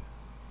 And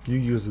you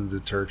use the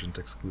detergent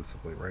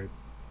exclusively, right?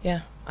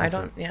 Yeah, I Okay.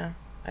 don't. Yeah,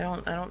 I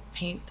don't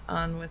paint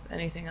on with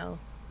anything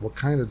else. What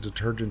kind of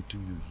detergent do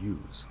you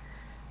use?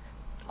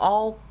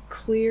 All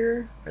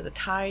clear, or the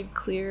Tide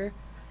clear.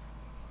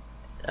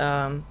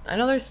 I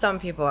know there's some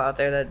people out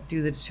there that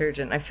do the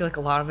detergent. I feel like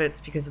a lot of it's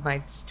because of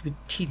my stupid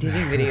T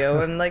Diddy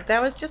video, and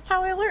that was just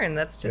how I learned.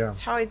 That's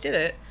just how I did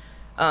it.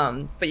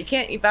 But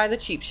you buy the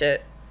cheap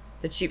shit.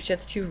 The cheap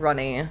shit's too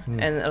runny,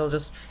 and it'll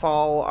just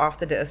fall off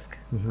the disc.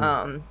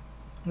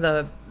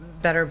 The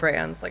better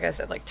brands, like I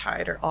said, like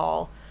Tide or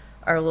All,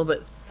 are a little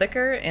bit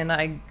thicker, and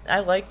I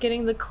like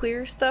getting the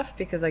clear stuff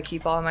because I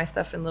keep all my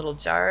stuff in little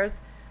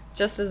jars.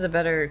 just as a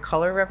better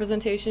color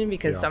representation,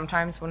 because Yeah.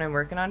 sometimes when I'm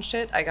working on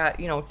shit, I got,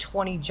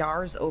 20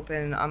 jars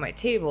open on my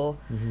table.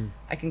 Mm-hmm.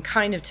 I can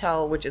kind of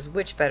tell which is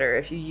which better.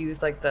 If you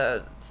use like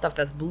the stuff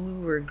that's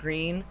blue or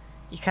green,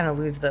 you kind of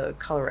lose the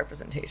color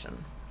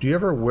representation. Do you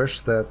ever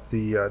wish that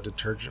the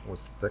detergent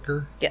was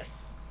thicker?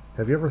 Yes.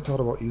 Have you ever thought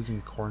about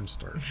using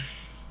cornstarch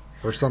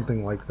or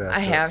something like that? I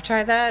have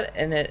tried that,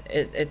 and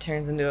it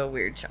turns into a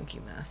weird chunky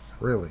mess.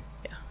 Really?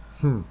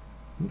 Yeah.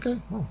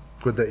 Okay. Well,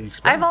 good that you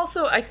explained. I've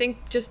also, I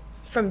think, just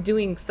from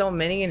doing so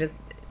many and just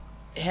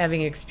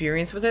having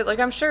experience with it, like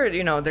I'm sure,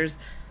 there's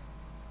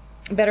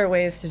better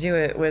ways to do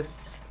it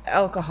with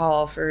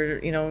alcohol for,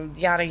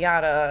 yada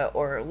yada,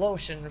 or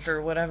lotion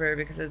for whatever,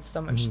 because it's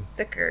so much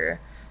thicker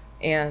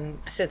and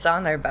sits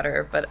on there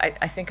better. But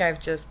I think I've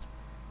just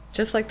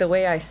like the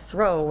way I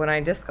throw when I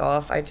disc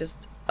golf, I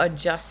just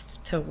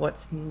adjust to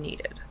what's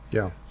needed.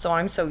 Yeah. So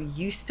I'm so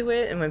used to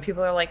it, and when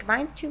people are like,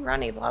 mine's too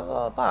runny, blah,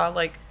 blah, blah,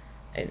 like,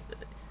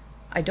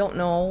 I don't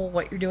know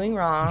what you're doing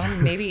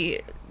wrong.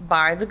 Maybe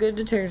buy the good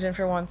detergent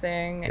for one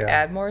thing, Yeah.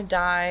 add more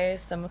dye.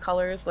 Some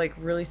colors like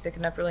really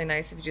thicken up really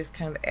nice if you just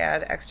kind of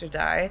add extra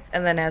dye.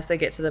 And then as they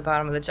get to the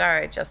bottom of the jar,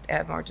 I just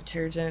add more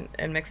detergent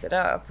and mix it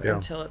up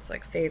until it's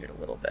like faded a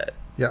little bit.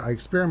 Yeah, I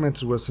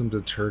experimented with some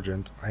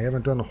detergent. I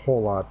haven't done a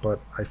whole lot, but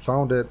I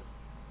found it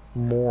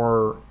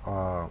more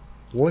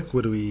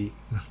liquidy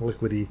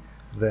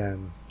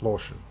than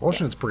lotion.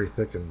 Lotion is pretty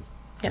thick and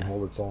can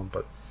hold its own,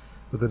 but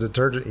with the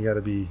detergent, you got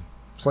to be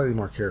slightly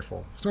more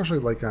careful, especially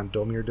like on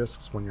Domier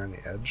discs when you're on the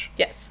edge.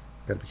 Yes.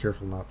 Got to be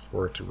careful not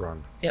for it to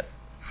run. Yep.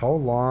 How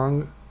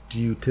long do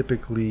you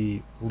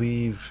typically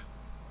leave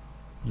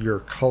your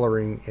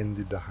coloring in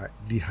the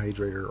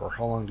dehydrator, or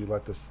how long do you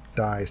let this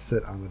dye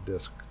sit on the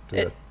disc?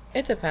 It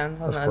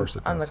depends on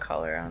the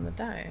color on the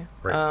dye.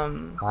 Right.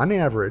 On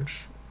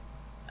average.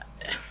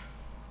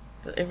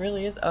 It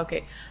really is.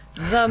 Okay.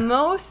 The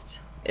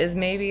most is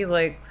maybe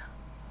like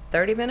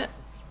 30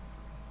 minutes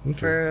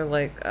for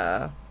like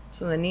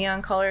some of the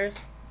neon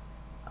colors.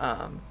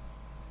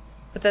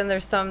 But then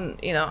there's some,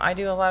 I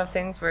do a lot of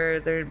things where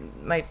there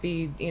might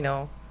be,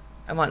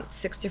 I want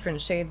 6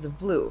 different shades of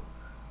blue.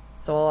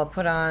 So I'll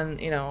put on,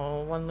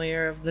 one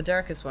layer of the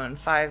darkest one,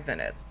 5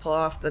 minutes, pull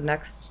off the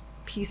next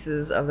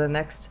pieces of the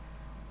next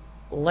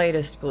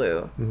lightest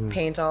blue,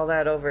 paint all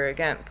that over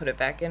again, put it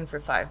back in for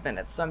 5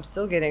 minutes. So I'm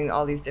still getting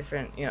all these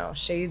different,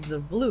 shades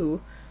of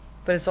blue,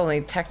 but it's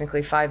only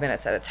technically 5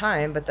 minutes at a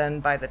time. But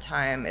then by the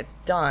time it's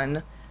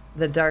done,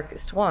 the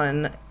darkest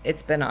one,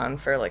 it's been on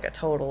for like a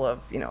total of,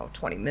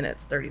 20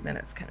 minutes, 30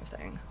 minutes kind of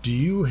thing. Do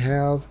you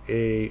have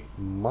a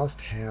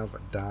must-have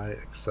dye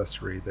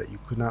accessory that you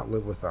could not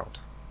live without?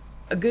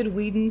 A good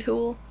weeding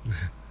tool.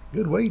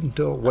 Good weeding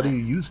tool. What do you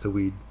use to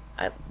weed?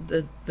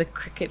 The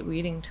Cricut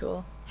weeding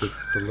tool.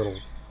 The little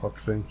hook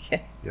thing?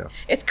 Yes.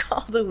 Yes. It's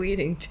called a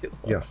weeding tool.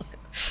 Yes.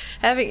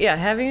 Having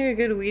a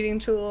good weeding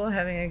tool,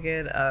 having a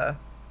good,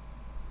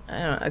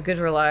 a good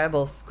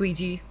reliable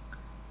squeegee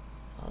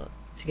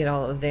to get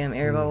all those damn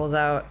air bubbles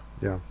out.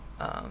 Yeah.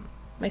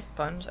 My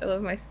sponge. I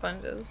love my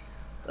sponges.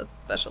 That's a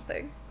special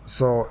thing.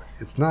 So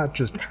it's not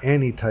just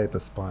any type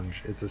of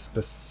sponge. It's a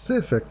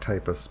specific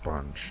type of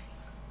sponge.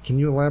 Can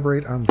you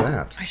elaborate on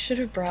that? I should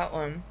have brought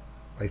one.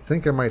 I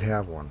think I might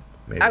have one.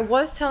 Maybe. I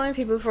was telling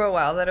people for a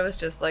while that it was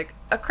just like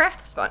a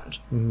craft sponge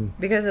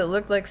because it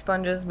looked like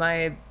sponges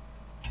my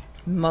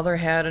mother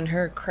had in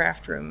her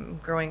craft room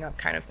growing up,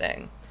 kind of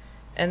thing.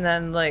 And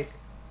then like,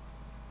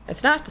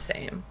 it's not the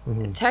same.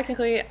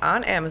 Technically,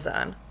 on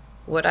Amazon,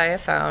 what I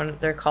have found,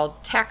 they're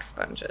called tack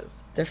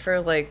sponges. They're for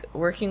like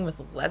working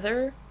with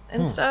leather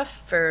and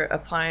stuff, for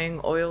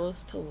applying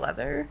oils to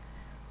leather,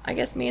 I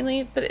guess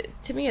mainly. But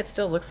to me, it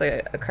still looks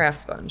like a craft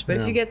sponge. But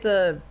if you get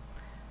the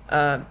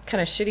kind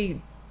of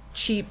shitty,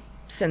 cheap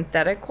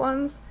synthetic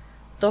ones,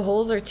 the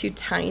holes are too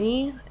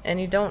tiny, and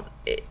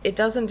it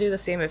doesn't do the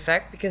same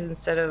effect, because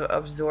instead of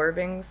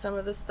absorbing some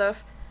of the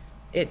stuff,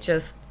 it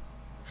just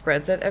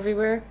spreads it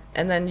everywhere.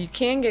 And then you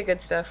can get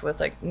good stuff with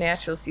like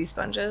natural sea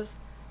sponges,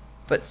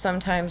 but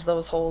sometimes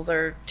those holes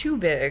are too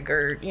big,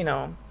 or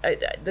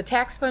the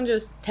tack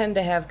sponges tend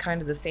to have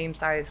kind of the same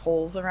size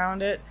holes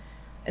around it,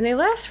 and they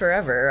last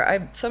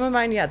forever. Some of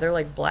mine, they're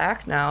like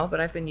black now, but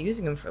I've been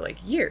using them for like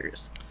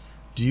years.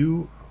 Do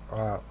you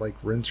like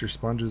rinse your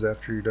sponges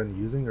after you're done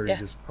using, or you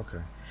just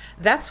okay?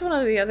 That's one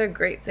of the other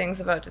great things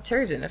about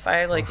detergent. If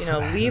I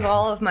leave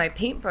all of my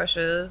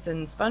paintbrushes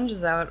and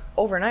sponges out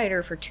overnight,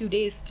 or for 2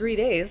 days, 3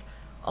 days,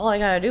 all I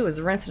gotta do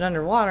is rinse it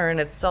underwater, and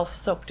it's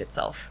self-soaped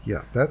itself.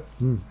 Yeah, that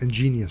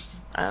ingenious.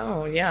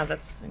 Oh yeah,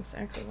 that's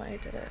exactly why I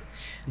did it.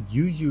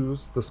 You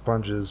use the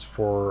sponges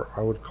for,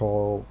 I would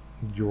call,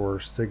 your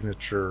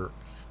signature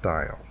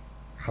style.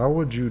 How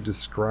would you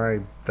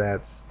describe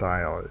that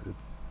style?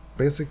 It's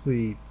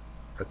basically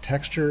a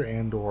texture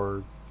and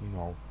or, I don't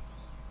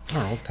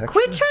know, texture.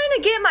 Quit trying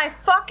to get my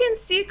fucking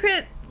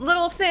secret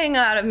little thing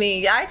out of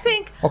me. I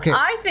think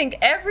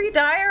every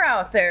dyer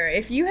out there,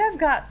 if you have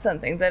got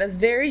something that is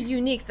very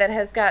unique, that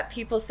has got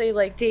people say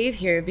like Dave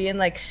here being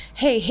like,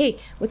 hey,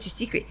 what's your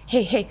secret?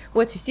 Hey,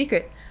 what's your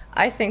secret?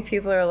 I think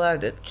people are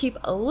allowed to keep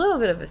a little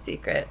bit of a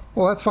secret.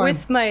 Well, that's fine.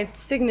 With my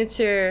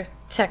signature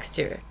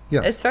texture.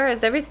 Yes. As far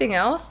as everything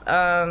else,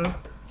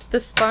 the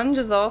sponge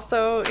is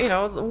also,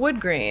 the wood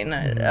grain.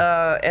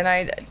 And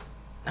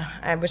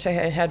I wish I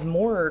had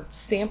more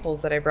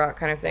samples that I brought,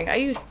 kind of thing. I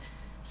use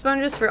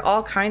sponges for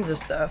all kinds of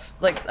stuff.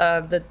 Like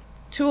the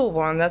Tool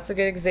one, that's a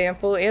good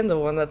example, and the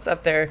one that's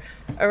up there.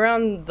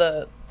 Around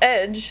the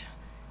edge,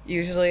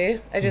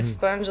 usually, I just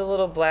sponge a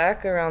little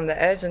black around the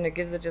edge, and it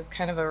gives it just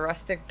kind of a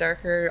rustic,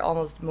 darker,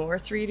 almost more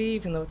 3D,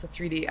 even though it's a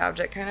 3D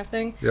object kind of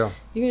thing. Yeah.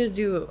 You can just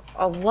do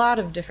a lot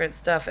of different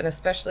stuff, and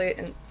especially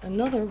in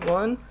another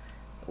one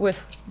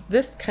with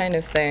this kind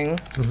of thing,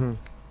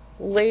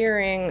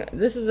 layering.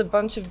 This is a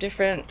bunch of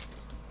different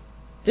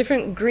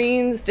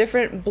greens,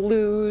 different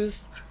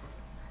blues,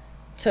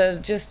 to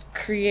just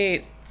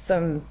create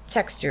some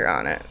texture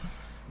on it.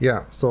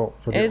 Yeah, so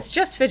for And it's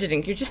just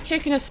fidgeting. You're just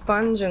taking a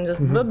sponge and just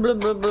blah, blah,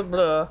 blah, blah,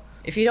 blah.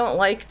 If you don't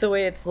like the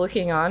way it's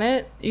looking on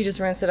it, you just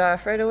rinse it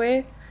off right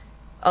away.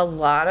 A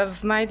lot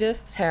of my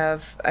discs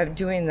I'm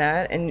doing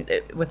that and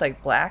with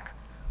like black,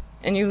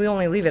 and you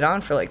only leave it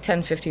on for like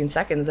 10-15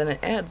 seconds, and it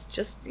adds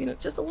just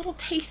a little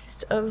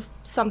taste of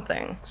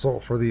something. So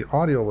for the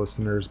audio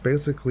listeners,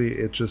 basically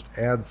it just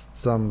adds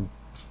some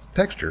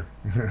texture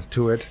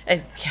to it.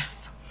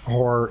 Yes.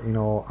 Or,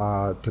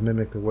 to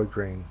mimic the wood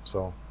grain.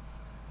 So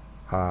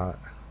I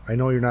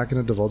know you're not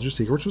going to divulge your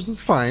secret, which is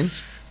fine,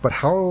 but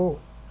how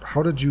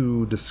did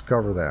you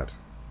discover that?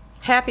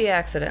 Happy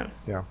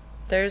accidents. Yeah.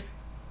 There's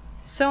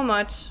so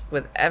much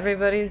with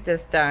everybody's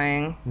disc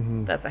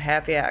dying. That's a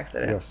happy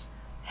accident. Yes.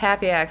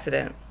 Happy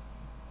accident.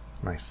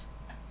 Nice.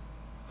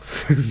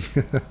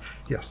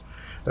 Yes,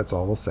 that's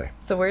all we'll say.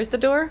 So where's the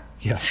door?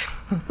 Yes.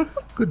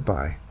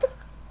 Goodbye.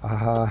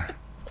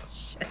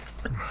 Shit.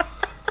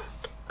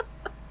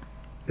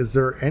 Is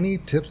there any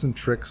tips and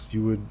tricks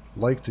you would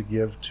like to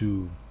give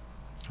to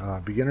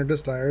beginner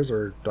disc dyers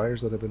or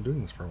dyers that have been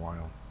doing this for a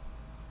while?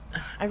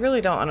 I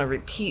really don't want to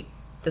repeat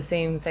the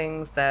same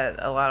things that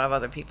a lot of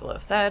other people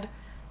have said,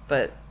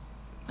 but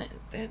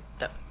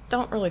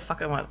don't really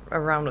fuck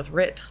around with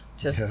RIT.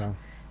 Just,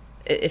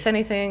 if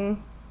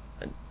anything,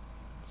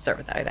 start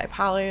with iodide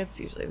poly. It's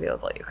usually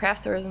available at your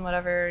craft stores and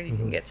whatever. You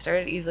can get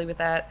started easily with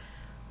that.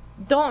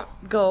 Don't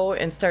go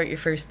and start your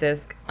first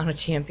disc on a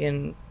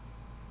Champion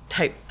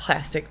type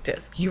plastic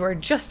disc. You are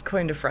just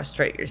going to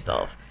frustrate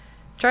yourself.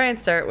 Try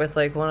and start with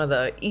like one of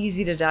the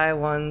easy to dye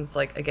ones,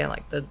 like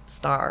the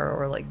Star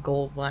or like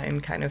Gold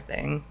Line kind of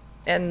thing.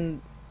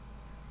 And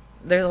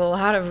there's a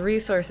lot of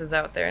resources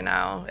out there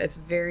now. It's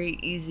very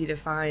easy to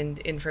find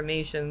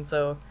information,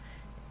 so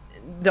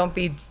don't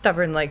be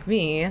stubborn like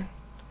me.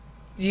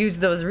 Use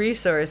those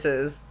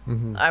resources.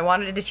 I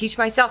wanted to teach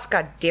myself,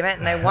 god damn it,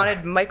 and I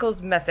wanted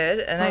Michael's method,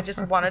 and I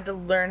just wanted to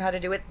learn how to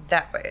do it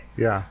that way.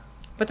 Yeah.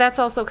 But that's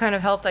also kind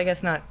of helped, I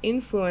guess, not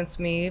influence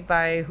me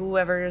by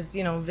whoever's,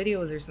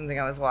 videos or something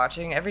I was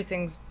watching.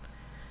 Everything's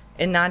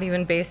not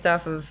even based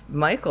off of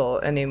Michael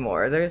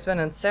anymore. There's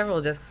been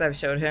several discs I've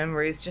showed him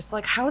where he's just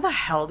like, how the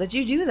hell did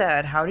you do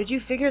that? How did you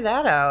figure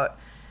that out?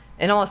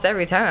 And almost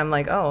every time I'm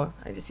like, oh,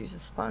 I just use a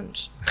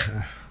sponge.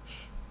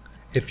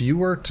 If you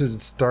were to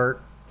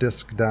start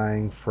disc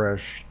dyeing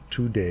fresh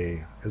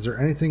today, is there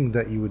anything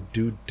that you would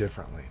do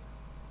differently?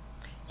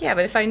 Yeah,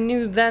 but if I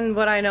knew then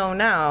what I know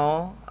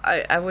now,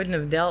 I wouldn't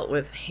have dealt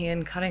with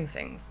hand cutting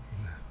things.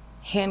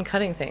 Hand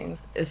cutting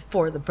things is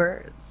for the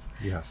birds.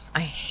 Yes.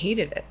 I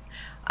hated it.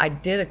 I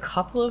did a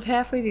couple of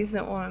halfway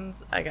decent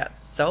ones. I got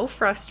so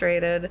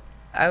frustrated.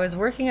 I was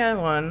working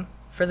on one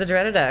for the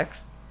Dreaded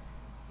X.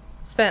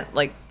 Spent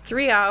like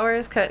 3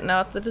 hours cutting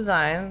out the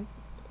design.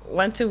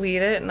 Went to weed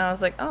it, and I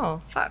was like,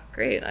 oh, fuck,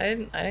 great. I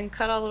didn't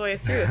cut all the way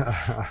through.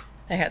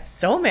 I got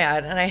so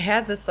mad, and I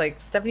had this like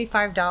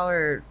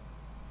 $75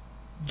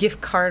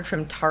 gift card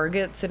from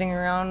Target sitting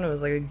around. It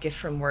was like a gift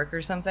from work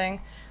or something.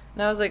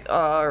 And I was like,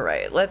 all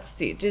right, let's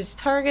see. Does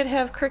Target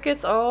have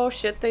crickets? Oh,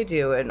 shit, they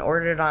do. And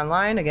ordered it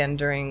online again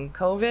during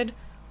COVID.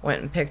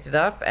 Went and picked it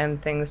up,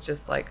 and things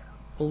just like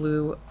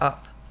blew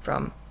up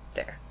from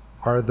there.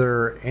 Are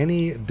there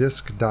any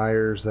disc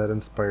dyers that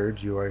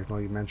inspired you? I know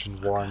you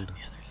mentioned one. God,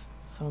 yeah, there's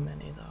so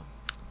many,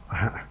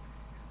 though.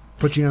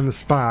 Put you on the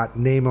spot.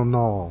 Name them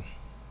all.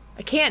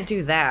 I can't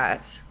do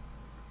that.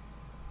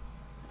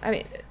 I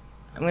mean,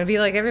 I'm going to be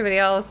like everybody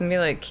else and be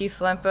like Keith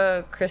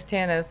Lempa, Chris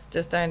Tanis,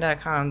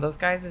 DiscDying.com. Those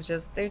guys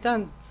they've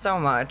done so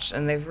much,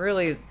 and they've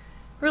really,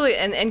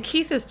 and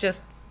Keith is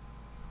just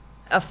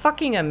a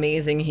fucking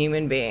amazing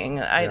human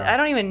being. I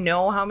don't even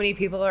know how many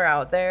people are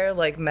out there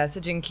like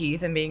messaging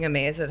Keith and being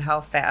amazed at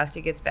how fast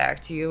he gets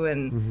back to you,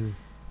 and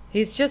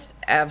he's just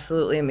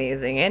absolutely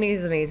amazing, and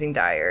he's an amazing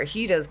dyer.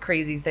 He does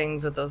crazy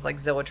things with those like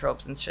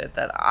zoetropes and shit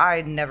that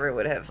I never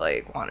would have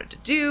like wanted to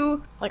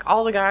do. Like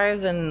all the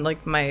guys in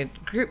like my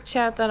group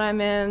chat that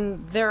I'm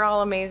in, they're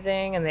all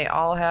amazing, and they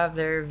all have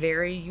their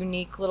very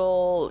unique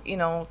little,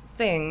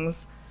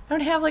 things. I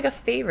don't have like a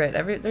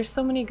favorite. There's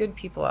so many good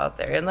people out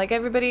there, and like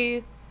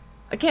everybody.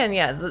 Again,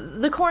 yeah,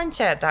 the corn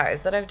chat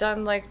dyes that I've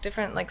done like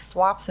different like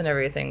swaps and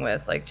everything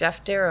with, like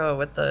Jeff Darrow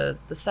with the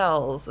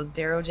cells with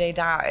Darrow J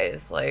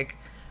dyes, like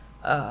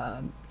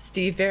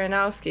Steve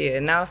Baranowski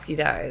and Nowski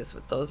Dies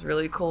with those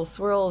really cool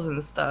swirls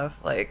and stuff,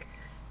 like,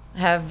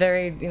 have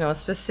very,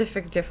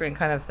 specific different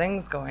kind of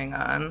things going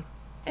on.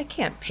 I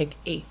can't pick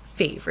a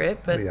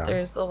favorite, but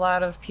there's a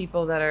lot of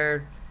people that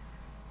are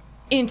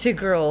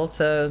integral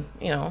to,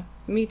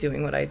 me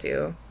doing what I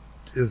do.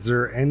 Is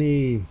there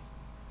any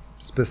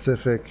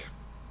specific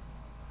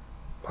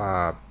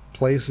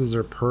places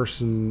or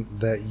person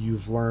that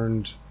you've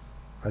learned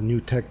a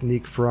new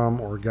technique from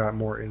or got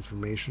more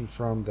information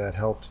from that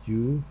helped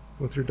you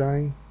with your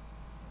dyeing?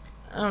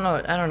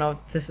 I don't know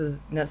if this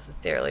is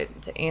necessarily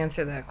to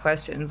answer that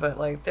question, but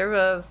like there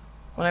was,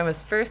 when I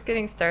was first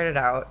getting started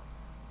out,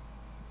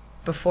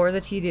 before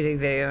the T. Diddy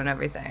video and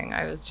everything,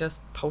 I was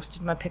just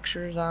posting my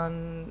pictures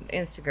on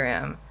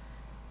Instagram.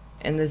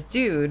 And this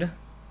dude,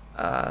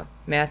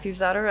 Matthew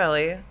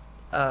Zottarelli,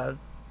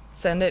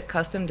 Send It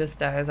Custom Disc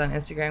Dyes on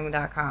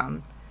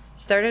Instagram.com,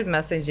 started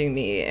messaging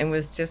me and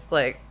was just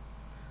like,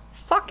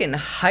 fucking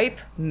hype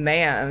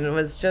man,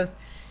 was just,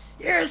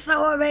 you're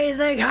so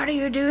amazing, how do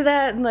you do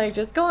that? And like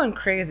just going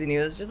crazy. And he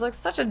was just like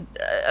such a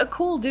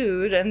cool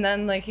dude. And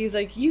then like he's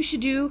like, you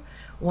should do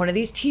one of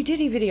these T.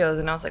 Diddy videos.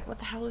 And I was like, what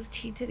the hell is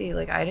T. Diddy?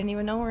 Like I didn't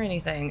even know or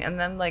anything. And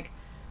then like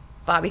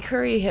Bobby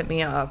Curry hit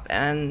me up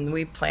and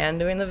we planned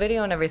doing the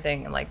video and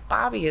everything. And like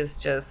Bobby is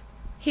just,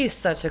 he's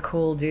such a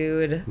cool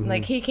dude. Mm-hmm.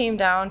 Like he came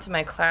down to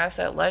my class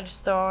at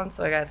Ledgestone,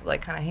 so I got to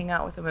like kind of hang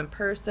out with him in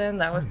person.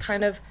 That was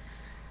kind of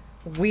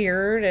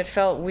weird. It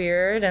felt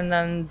weird. And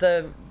then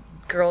the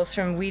girls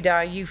from We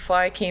Die You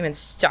Fly came and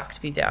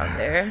stalked me down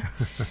there.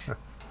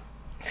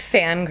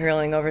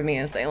 Fangirling over me,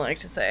 as they like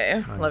to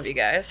say. Nice. Love you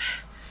guys.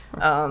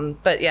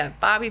 But yeah,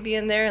 Bobby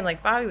being there, and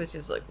like Bobby was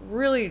just like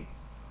really,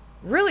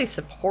 really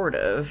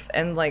supportive.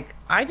 And like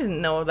I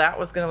didn't know that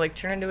was gonna like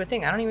turn into a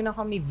thing. I don't even know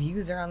how many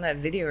views are on that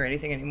video or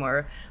anything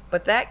anymore.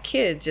 But that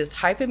kid just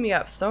hyping me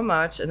up so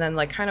much, and then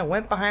like kind of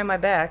went behind my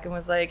back and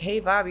was like,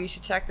 hey Bobby, you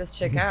should check this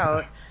chick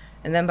out.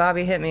 And then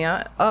Bobby hit me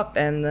up,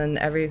 and then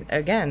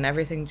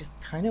everything just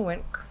kind of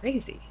went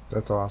crazy.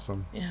 That's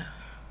awesome. Yeah.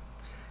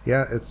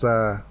 Yeah, it's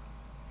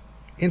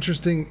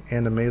interesting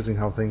and amazing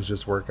how things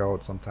just work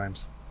out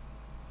sometimes.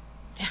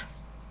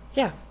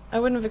 Yeah. I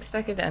wouldn't have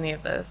expected any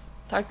of this.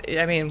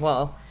 Everything's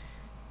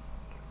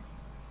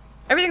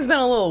been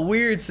a little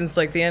weird since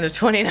like the end of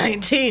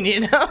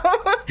 2019,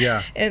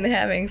 Yeah. And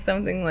having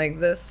something like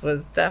this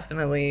was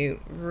definitely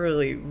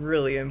really,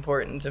 really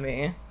important to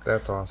me.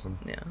 That's awesome.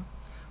 Yeah.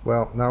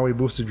 Well, now we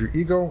boosted your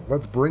ego.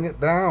 Let's bring it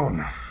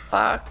down.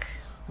 Fuck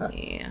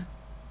me.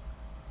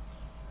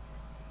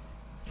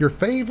 Your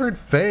favorite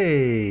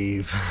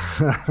fave.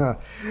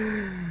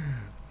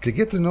 To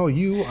get to know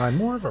you on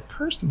more of a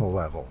personal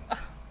level.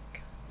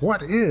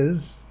 What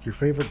is your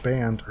favorite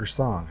band or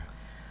song?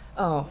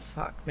 Oh,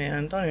 fuck,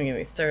 man. Don't even get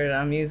me started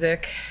on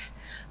music.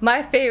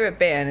 My favorite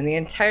band in the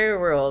entire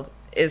world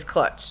is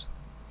Clutch.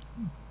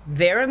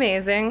 They're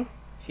amazing.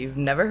 If you've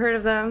never heard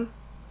of them,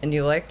 and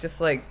you like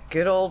just like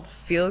good old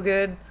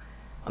feel-good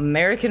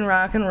American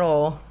rock and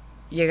roll,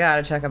 you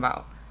gotta check them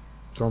out.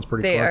 Sounds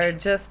pretty They clutch. are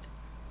just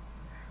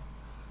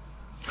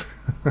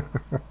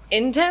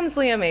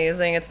intensely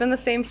amazing. It's been the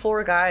same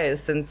four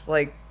guys since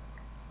like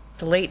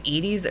the late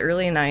 80s,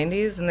 early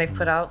 90s, and they've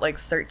put out like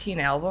 13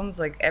 albums.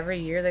 Like every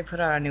year they put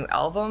out a new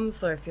album,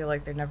 so I feel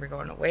like they're never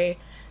going away.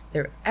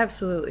 They're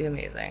absolutely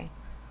amazing.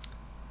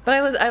 But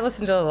I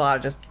listen to a lot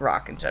of just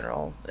rock in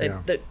general.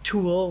 Yeah. The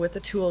Tool with the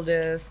Tool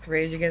disc,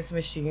 Rage Against the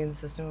Machine,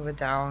 System of a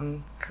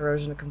Down,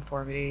 Corrosion of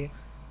Conformity.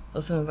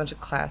 Listen to a bunch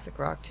of classic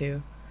rock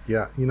too.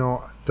 Yeah,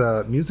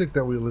 the music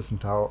that we listen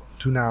to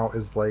now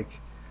is like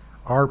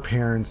our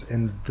parents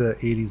and the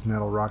 80s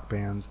metal rock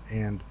bands.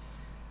 And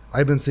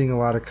I've been seeing a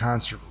lot of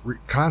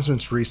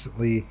concerts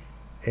recently,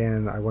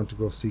 and I went to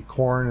go see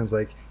Korn, and it's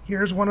like,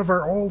 here's one of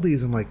our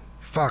oldies. I'm like,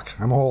 fuck,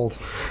 I'm old.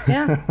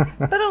 Yeah,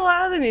 but a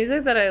lot of the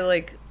music that I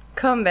like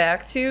come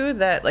back to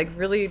that like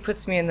really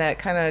puts me in that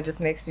kind of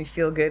just makes me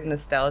feel good and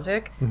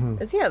nostalgic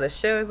is the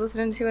show I was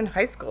listening to in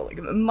high school, like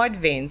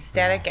Mudvayne,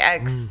 Static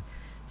X,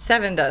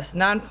 Seven Dust,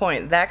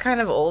 Nonpoint, that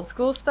kind of old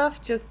school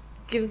stuff just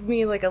gives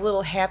me like a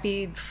little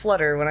happy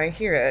flutter when I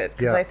hear it,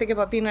 because I think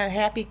about being a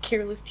happy,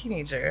 careless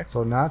teenager.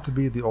 So not to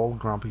be the old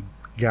grumpy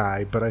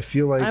guy, but I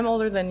feel like I'm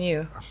older than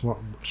you.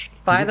 Well,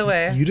 by the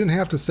way, you didn't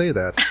have to say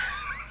that.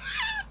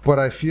 But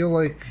I feel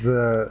like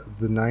the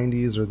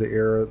 90s, or the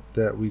era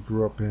that we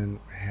grew up in,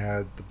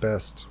 had the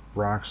best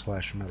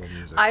rock/metal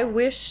music. I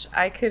wish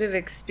I could have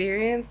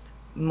experienced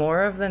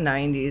more of the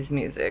 90s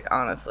music,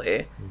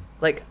 honestly.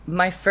 Like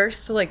my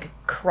first like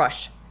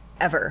crush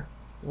ever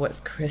was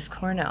Chris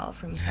Cornell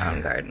from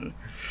Soundgarden,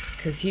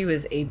 because he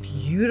was a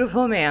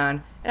beautiful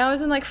man, and I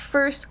was in like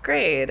first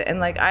grade, and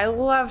like I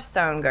loved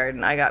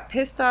Soundgarden. I got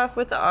pissed off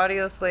with the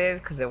Audio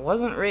Slave because it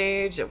wasn't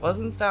Rage, it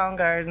wasn't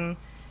Soundgarden.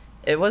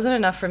 It wasn't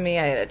enough for me.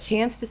 I had a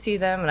chance to see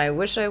them, and I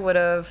wish I would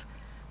have.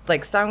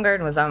 Like,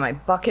 Soundgarden was on my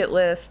bucket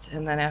list,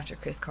 and then after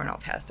Chris Cornell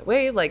passed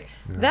away, like,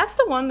 that's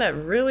the one that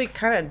really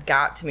kind of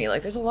got to me.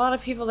 Like, there's a lot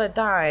of people that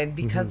died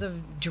because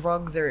of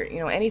drugs or,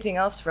 anything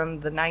else from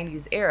the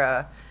 90s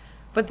era.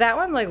 But that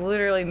one, like,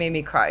 literally made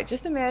me cry.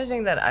 Just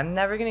imagining that I'm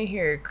never going to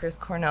hear Chris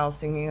Cornell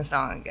singing a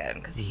song again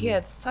because he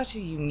had such a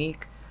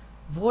unique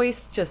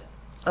voice. Just,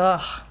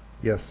 ugh.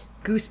 Yes.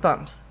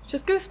 Goosebumps.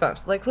 Just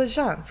goosebumps. Like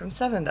LeJean from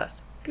Seven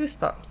Dust.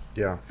 Goosebumps.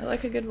 Yeah. I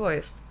like a good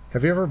voice.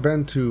 Have you ever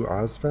been to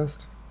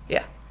Ozfest?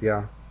 Yeah.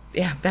 Yeah.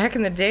 Yeah, back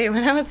in the day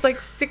when I was like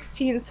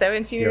 16,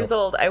 17 years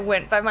old, I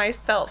went by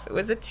myself. It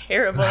was a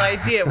terrible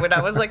idea when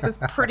I was like this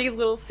pretty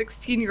little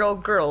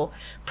 16-year-old girl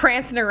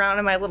prancing around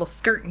in my little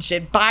skirt and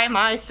shit by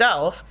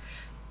myself.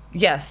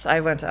 Yes,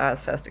 I went to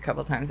Ozfest a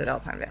couple times at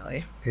Alpine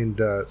Valley.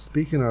 And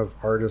speaking of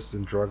artists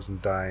and drugs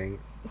and dying,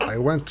 I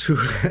went to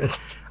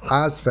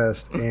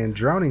Ozfest and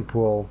Drowning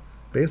Pool.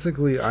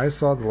 Basically, I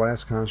saw the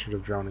last concert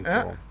of Drowning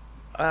Pool.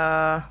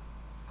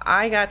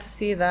 I got to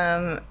see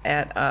them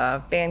at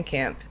band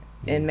camp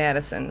in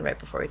Madison right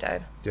before he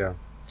died. Yeah,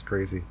 it's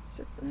crazy. It's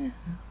just,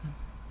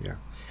 Yeah.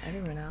 I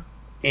remember now.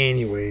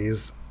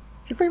 Anyways,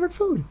 your favorite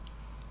food?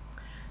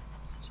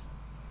 It's just,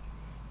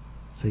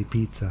 Say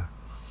pizza.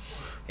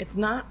 it's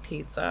not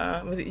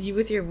pizza.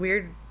 With your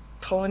weird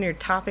pulling your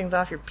toppings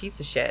off your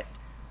pizza shit.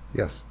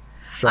 Yes.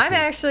 I'm Shuffling.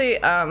 actually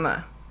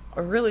a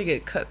really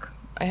good cook,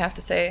 I have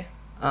to say.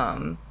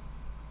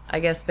 I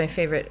guess my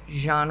favorite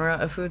genre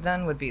of food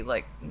then would be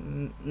like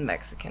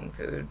Mexican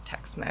food,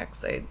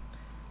 Tex-Mex. I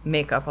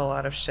make up a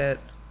lot of shit.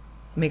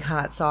 Make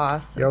hot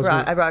sauce.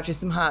 Yeah, I brought you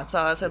some hot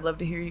sauce. I'd love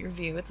to hear your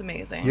review. It's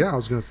amazing. Yeah, I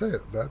was going to say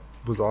it. That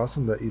was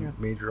awesome that you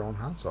made your own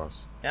hot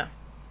sauce. Yeah.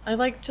 I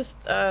like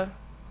just, I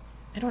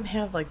don't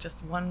have like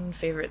just one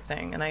favorite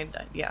thing. And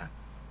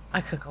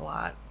I cook a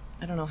lot.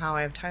 I don't know how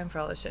I have time for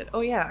all this shit.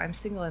 Oh yeah, I'm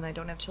single and I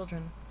don't have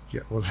children.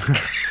 Yeah, well,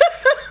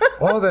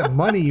 all that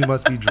money you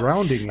must be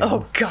drowning in.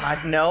 Oh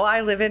God, no!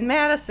 I live in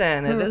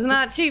Madison. It is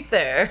not cheap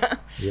there.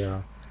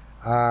 Yeah.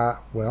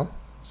 Well,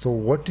 so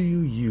what do you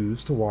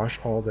use to wash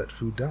all that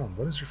food down?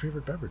 What is your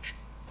favorite beverage?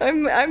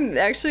 I'm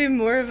actually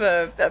more of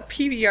a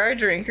PBR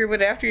drinker,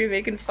 but after you're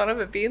making fun of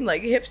it being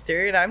like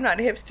hipster, and I'm not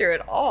hipster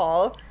at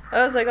all,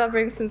 I was like, I'll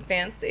bring some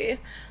fancy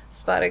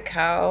Spotted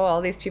Cow.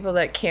 All these people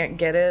that can't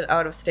get it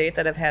out of state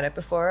that have had it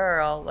before are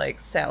all like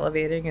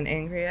salivating and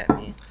angry at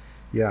me.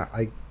 Yeah,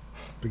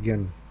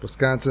 again,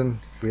 Wisconsin,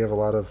 we have a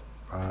lot of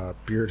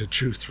beer to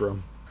choose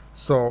from.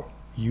 So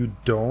you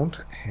don't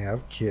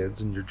have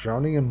kids and you're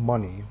drowning in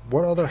money.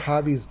 What other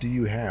hobbies do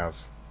you have?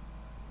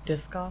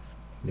 Disc golf.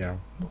 Yeah.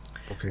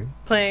 Okay.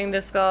 Playing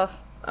disc golf.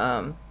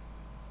 And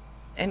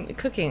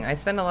cooking. I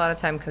spend a lot of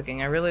time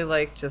cooking. I really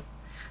like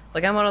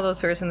I'm one of those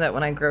person that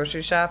when I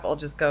grocery shop, I'll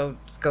just go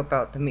scope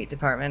out the meat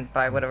department,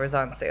 buy whatever's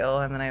on sale,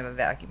 and then I have a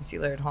vacuum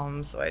sealer at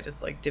home, so I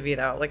just like divvy it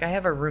out. Like I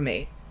have a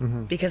roommate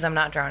because I'm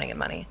not drowning in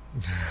money.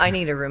 I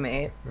need a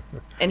roommate,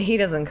 and he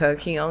doesn't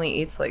cook. He only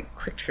eats like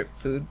quick trip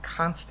food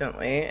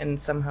constantly,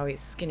 and somehow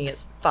he's skinny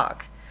as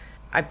fuck.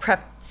 I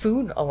prep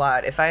food a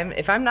lot. If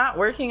I'm not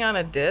working on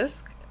a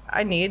disc,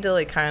 I need to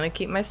like kind of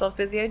keep myself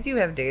busy. I do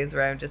have days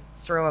where I just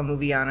throw a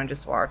movie on and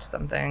just watch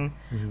something,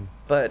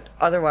 but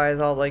otherwise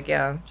I'll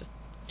just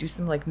do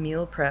some like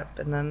meal prep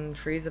and then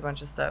freeze a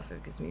bunch of stuff.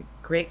 It gives me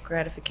great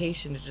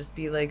gratification to just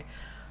be like,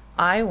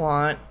 I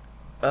want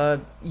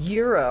a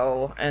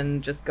gyro,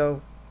 and just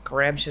go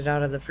grab shit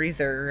out of the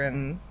freezer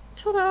and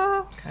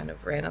ta-da, kind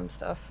of random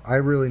stuff. I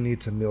really need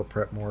to meal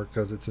prep more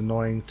because it's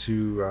annoying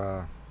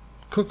to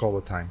cook all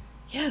the time.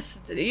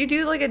 Yes, you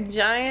do like a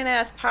giant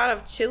ass pot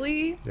of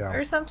chili Yeah.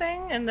 or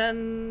something and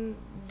then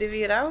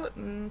divvy it out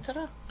and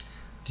ta-da.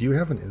 Do you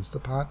have an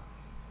Instapot?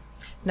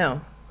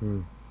 No.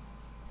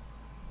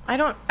 I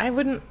don't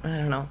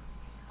know.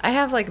 I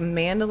have like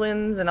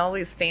mandolins and all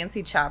these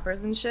fancy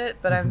choppers and shit,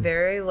 but I'm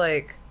very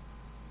like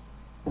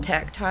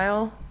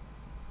tactile.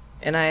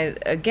 And I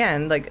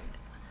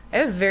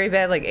have very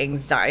bad like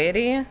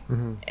anxiety,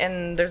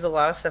 and there's a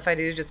lot of stuff I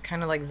do just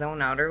kind of like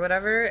zone out or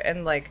whatever,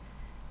 and like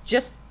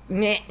just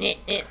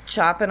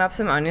chopping up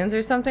some onions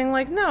or something,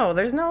 like no,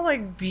 there's no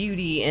like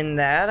beauty in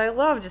that. I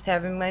love just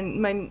having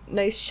my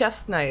nice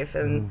chef's knife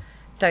and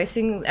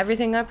dicing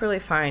everything up really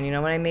fine. You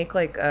know, when I make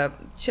like a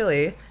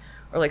chili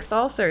or like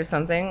salsa or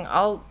something,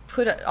 I'll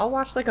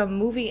watch like a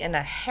movie and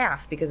a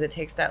half because it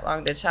takes that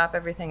long to chop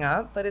everything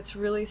up, but it's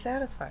really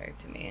satisfying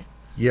to me.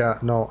 Yeah,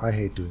 no, I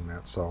hate doing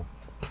that. So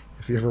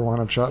if you ever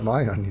want to chop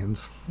my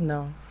onions.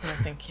 No,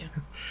 thank you.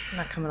 I'm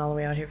not coming all the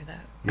way out here for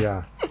that.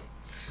 Yeah.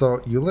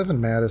 So you live in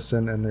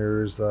Madison and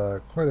there's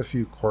quite a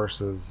few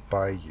courses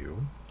by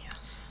you. Yeah.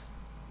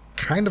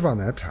 Kind of on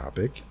that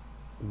topic,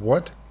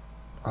 what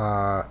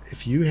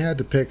if you had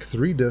to pick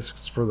 3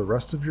 discs for the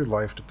rest of your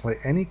life to play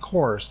any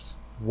course,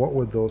 what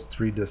would those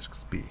 3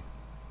 discs be?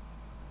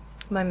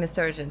 My Miss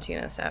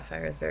Argentina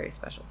Sapphire is very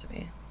special to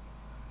me.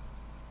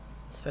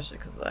 Especially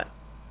because of that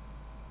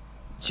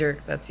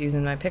jerk that's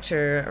using my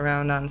picture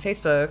around on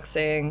Facebook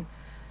saying,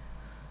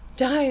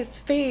 "Die is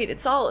fate,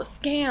 it's all a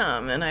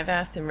scam." And I've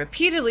asked him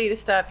repeatedly to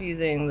stop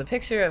using the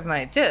picture of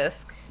my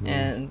disc,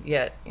 and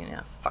yet,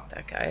 fuck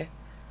that guy.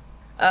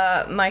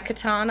 My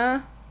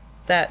katana,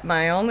 that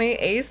my only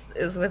ace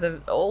is with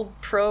an old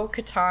pro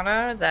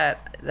katana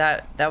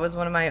that was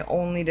one of my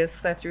only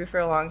discs I threw for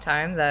a long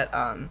time that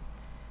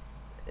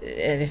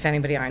and if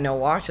anybody I know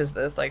watches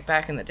this, like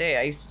back in the day,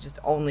 I used to just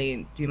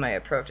only do my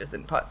approaches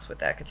and putts with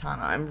that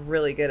katana. I'm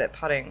really good at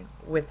putting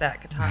with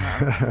that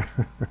katana.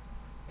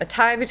 A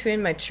tie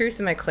between my truth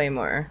and my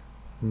claymore,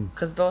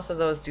 because both of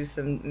those do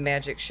some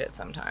magic shit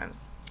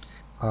sometimes.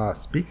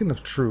 Speaking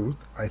of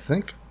truth, I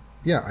think,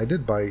 yeah, I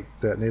did buy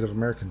that Native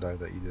American die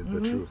that you did,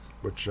 the truth,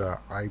 which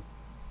I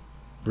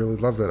really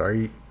love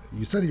that.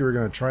 You said you were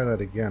going to try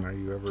that again. Are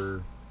you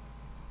ever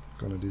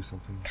going to do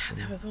something? God,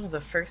 that was one of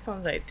the first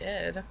ones I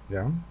did.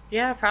 Yeah?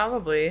 Yeah,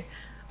 probably.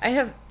 I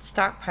have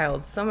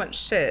stockpiled so much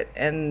shit,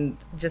 and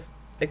just,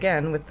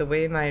 again, with the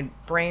way my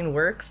brain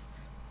works,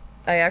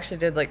 I actually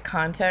did, like,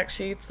 contact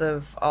sheets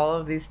of all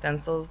of these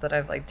stencils that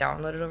I've, like,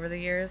 downloaded over the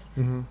years,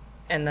 and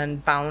then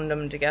bound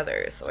them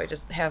together. So I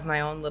just have my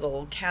own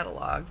little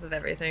catalogs of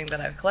everything that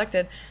I've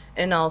collected,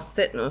 and I'll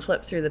sit and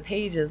flip through the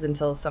pages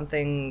until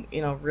something,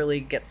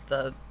 really gets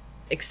the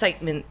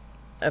excitement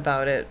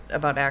about it,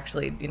 about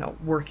actually,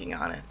 working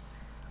on it.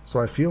 So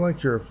I feel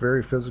like you're a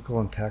very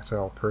physical and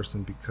tactile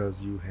person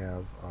because you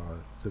have a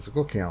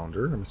physical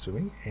calendar, I'm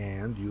assuming,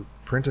 and you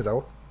printed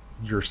out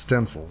your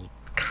stencils,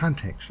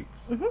 contact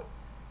sheets.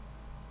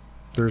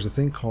 There's a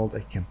thing called a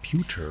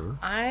computer.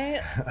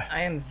 I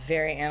am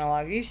very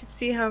analog. You should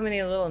see how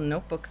many little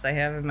notebooks I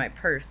have in my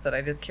purse that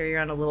I just carry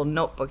around a little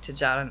notebook to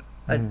jot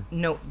a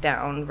note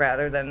down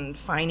rather than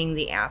finding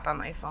the app on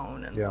my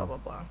phone and blah, blah,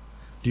 blah.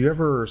 Do you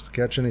ever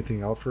sketch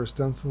anything out for a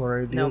stencil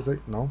or ideas? Nope.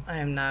 No? I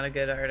am not a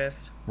good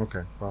artist.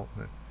 Okay, well,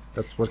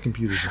 that's what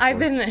computers are I've for.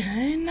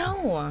 been...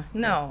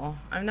 No,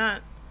 I'm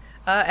not.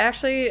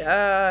 Actually,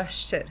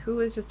 who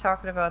was just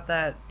talking about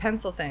that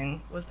pencil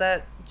thing? Was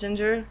that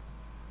Ginger?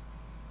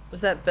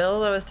 Was that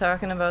Bill that was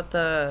talking about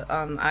the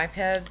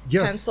iPad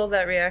pencil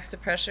that reacts to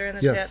pressure in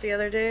the chat the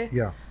other day?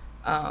 Yeah.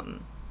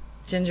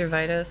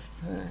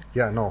 Gingivitis.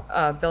 Yeah, no.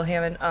 Bill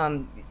Hammond.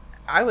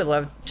 I would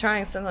love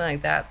trying something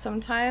like that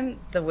sometime.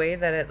 The way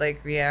that it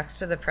like reacts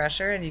to the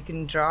pressure, and you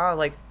can draw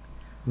like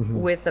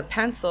with a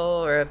pencil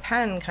or a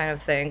pen kind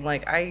of thing.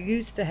 Like I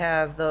used to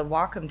have the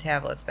Wacom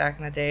tablets back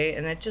in the day,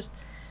 and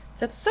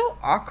that's so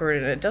awkward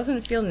and it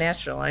doesn't feel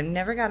natural. I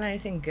never got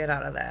anything good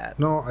out of that.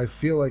 No, I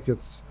feel like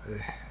it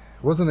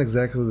wasn't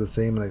exactly the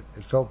same, and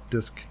it felt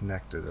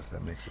disconnected, if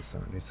that makes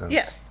any sense.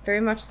 Yes,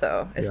 very much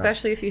so.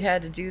 Especially if you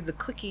had to do the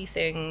clicky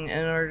thing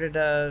in order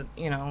to,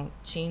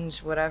 change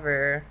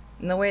whatever.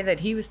 And the way that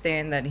he was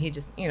saying that he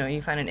just,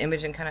 you find an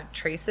image and kind of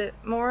trace it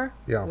more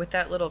with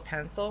that little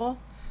pencil.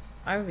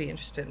 I would be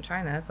interested in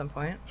trying that at some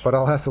point. But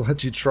I'll have to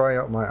let you try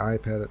out my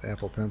iPad at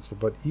Apple Pencil.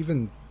 But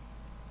even,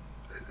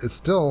 it's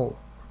still,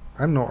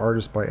 I'm no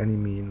artist by any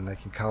means, and I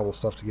can cobble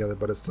stuff together,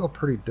 but it's still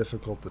pretty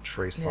difficult to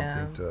trace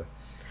something to...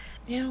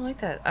 Yeah, I don't like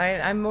that.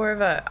 I'm more of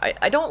a...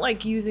 I don't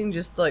like using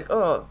just like,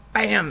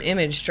 bam,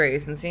 image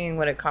trace and seeing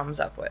what it comes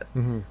up with.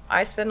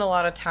 I spend a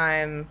lot of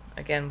time,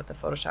 again, with the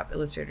Photoshop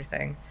Illustrator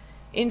thing,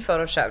 in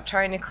Photoshop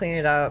trying to clean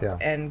it up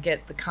and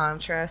get the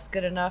contrast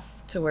good enough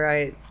to where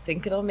I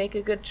think it'll make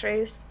a good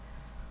trace.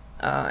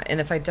 And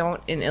if I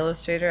don't in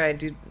Illustrator, I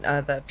do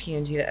the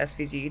png to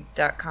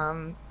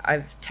svg.com.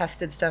 I've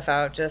tested stuff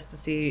out just to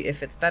see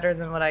if it's better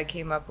than what I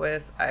came up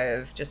with.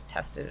 I've just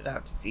tested it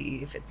out to see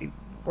if it's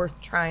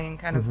worth trying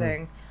kind of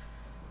thing.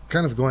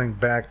 Kind of going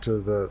back to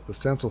the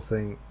stencil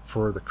thing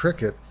for the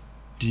Cricut,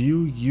 do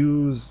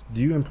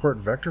you import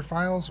vector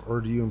files or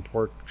do you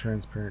import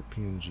transparent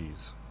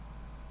PNGs?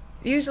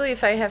 Usually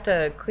if I have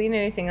to clean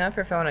anything up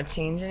or if I want to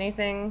change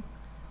anything,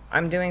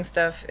 I'm doing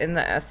stuff in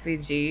the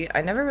SVG.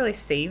 I never really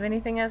save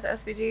anything as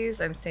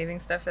SVGs. I'm saving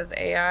stuff as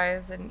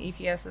AIs and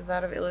EPSs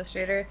out of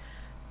Illustrator.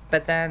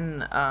 But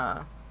then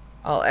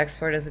I'll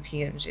export as a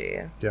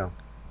PNG. Yeah.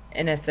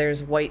 And if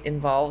there's white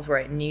involved where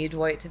I need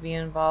white to be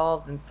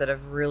involved, instead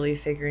of really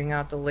figuring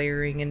out the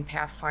layering in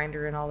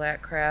Pathfinder and all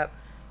that crap,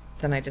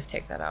 then I just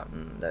take that out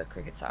in the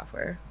Cricut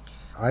software.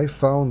 I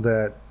found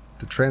that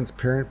the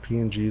transparent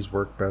PNGs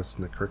work best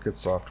in the Cricut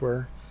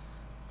software.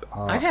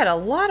 I've had a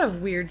lot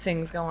of weird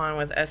things go on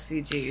with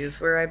SVGs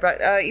where I brought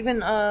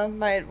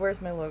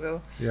where's my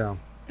logo? Yeah.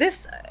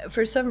 This,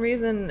 for some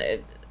reason,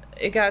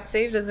 it got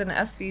saved as an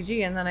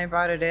SVG, and then I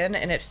brought it in,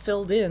 and it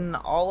filled in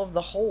all of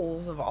the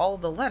holes of all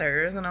of the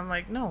letters, and I'm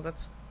like, no,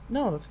 that's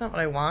not what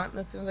I want. And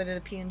as soon as I did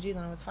a PNG,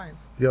 then it was fine.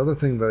 The other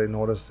thing that I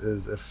noticed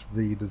is if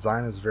the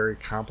design is very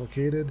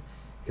complicated,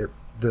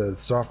 the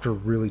software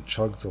really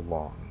chugs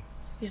along.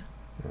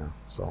 Yeah,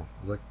 so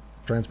like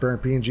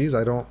transparent PNGs,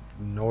 I don't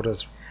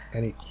notice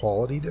any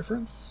quality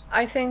difference.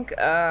 I think,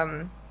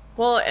 and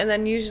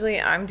then usually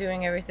I'm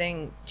doing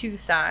everything to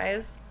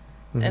size.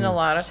 And a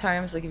lot of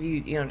times, like if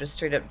you just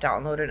straight up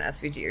download an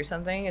SVG or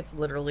something, it's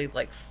literally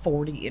like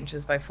 40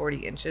 inches by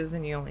 40 inches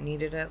and you only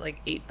need it at like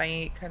 8 by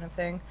 8 kind of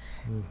thing.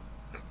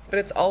 But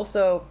it's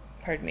also,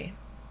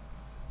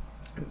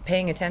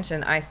 paying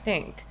attention, I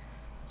think,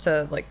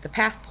 to like the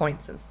path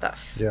points and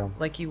stuff. Yeah.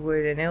 Like you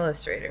would in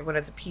Illustrator. When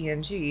it's a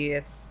PNG,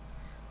 it's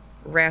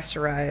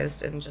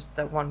rasterized and just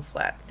that one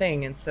flat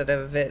thing instead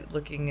of it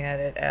looking at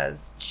it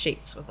as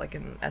shapes with like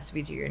an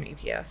SVG or an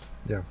EPS.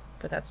 Yeah.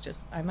 But that's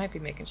just, I might be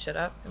making shit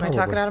up. Am Probably.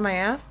 I talking out of my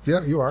ass?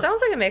 Yeah, you are.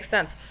 Sounds like it makes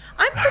sense.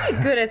 I'm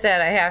pretty good at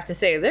that, I have to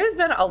say. There's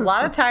been a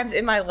lot of times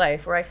in my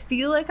life where I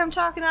feel like I'm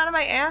talking out of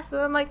my ass,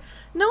 and I'm like,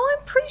 no,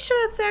 I'm pretty sure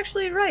that's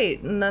actually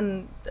right. And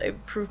then I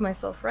prove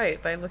myself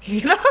right by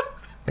looking it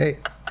up. Hey,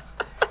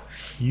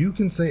 you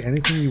can say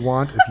anything you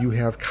want if you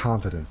have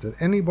confidence, and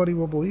anybody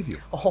will believe you.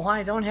 Oh,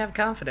 I don't have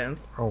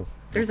confidence. Oh,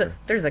 There's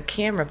a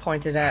camera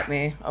pointed at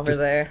me over just,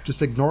 there.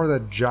 Just ignore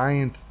that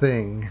giant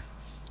thing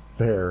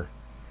there.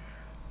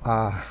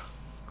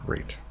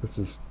 Great. This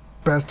is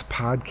best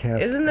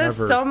podcast Isn't this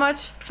ever. so much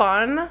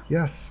fun?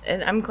 Yes.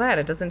 And I'm glad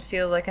it doesn't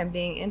feel like I'm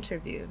being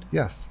interviewed.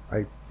 Yes.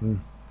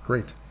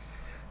 Great.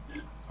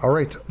 All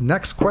right.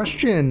 Next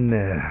question.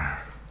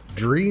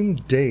 Dream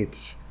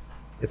dates.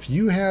 If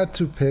you had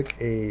to pick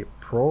a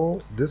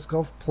pro disc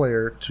golf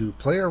player to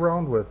play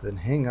around with and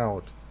hang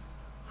out,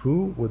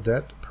 who would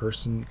that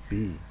person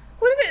be?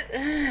 What if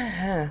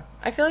it?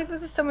 I feel like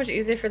this is so much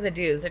easier for the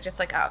dudes. They're just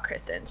like, oh,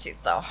 Kristen, she's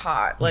so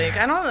hot. Like,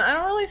 I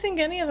don't really think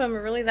any of them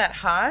are really that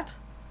hot.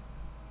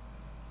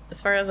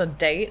 As far as a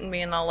date and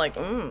being all like,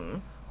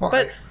 Well,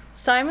 But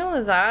Simon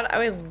Lizotte, I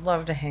would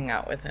love to hang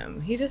out with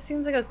him. He just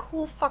seems like a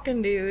cool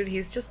fucking dude.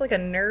 He's just like a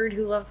nerd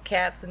who loves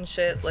cats and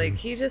shit. Like,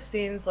 he just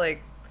seems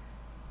like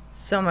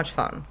so much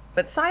fun.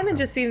 But Simon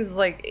just seems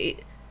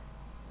like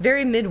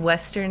very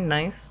Midwestern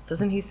nice.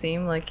 Doesn't he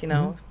seem like, you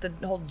know, the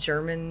whole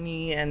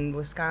Germany and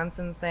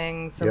Wisconsin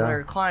thing,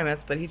 similar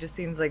climates, but he just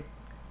seems like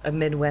a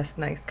Midwest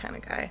nice kind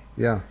of guy.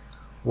 Yeah.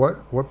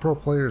 What pro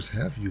players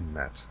have you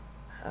met?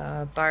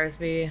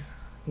 Barsby,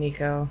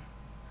 Nico,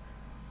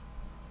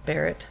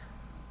 Barrett,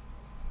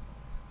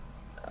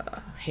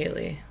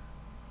 Haley,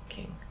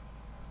 King.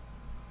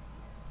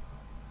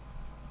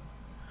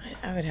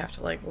 I would have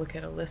to like look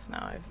at a list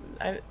now.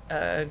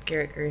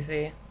 Garrett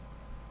Gerthy.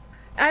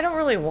 I don't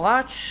really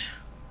watch.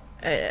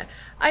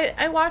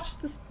 I watch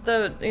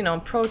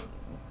the pro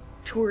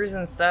tours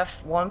and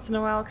stuff once in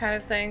a while kind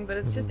of thing, but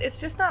it's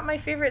just not my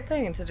favorite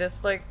thing to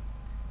just like.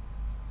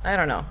 I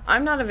don't know.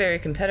 I'm not a very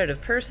competitive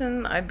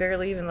person. I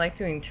barely even like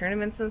doing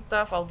tournaments and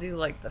stuff. I'll do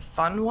like the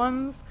fun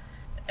ones.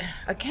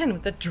 Again,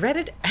 with the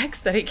dreaded X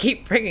that I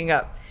keep bringing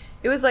up.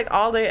 It was like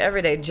all day,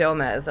 every day, Joe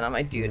Mez, and I'm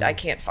like, dude, I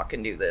can't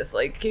fucking do this.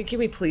 Like, can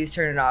we please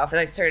turn it off? And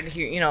I started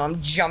hearing,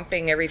 I'm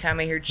jumping every time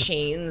I hear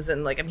chains,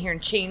 and like I'm hearing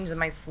chains in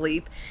my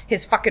sleep.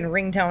 His fucking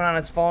ringtone on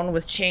his phone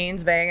with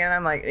chains banging.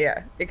 I'm like,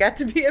 yeah, it got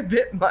to be a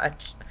bit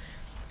much.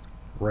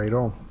 Right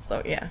on.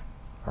 So yeah.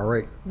 All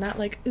right. Not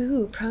like,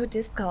 ooh, pro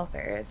disc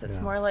golfers. It's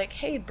more like,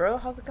 hey, bro,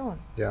 how's it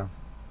going? Yeah.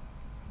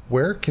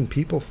 Where can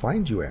people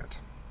find you at?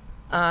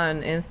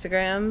 On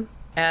Instagram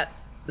at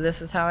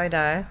This Is How I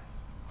Die,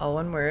 all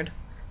one word.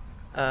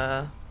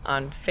 On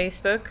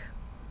Facebook,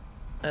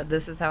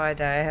 This Is How I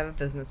Die. I have a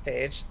business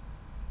page.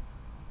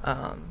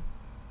 And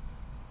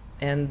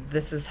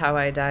This Is How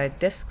I Die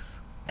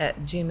discs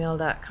at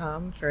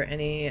gmail.com for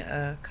any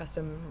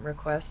custom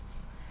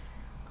requests.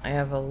 I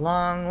have a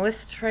long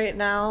list right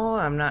now.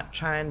 I'm not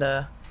trying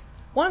to...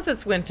 Once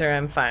it's winter,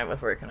 I'm fine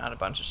with working on a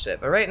bunch of shit.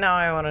 But right now,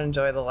 I want to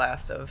enjoy the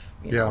last of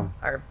you know,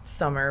 our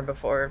summer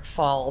before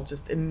fall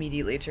just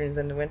immediately turns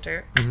into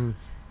winter. Mm-hmm.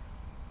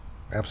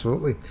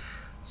 Absolutely.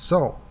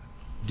 So,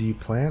 do you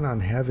plan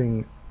on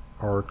having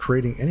or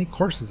creating any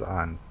courses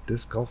on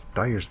Disc Golf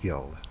Dyers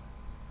Guild?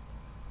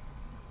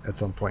 At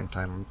some point in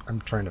time, I'm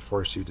trying to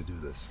force you to do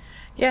this.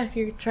 Yeah,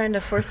 you're trying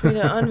to force me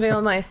to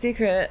unveil my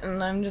secret,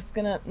 and I'm just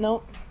gonna...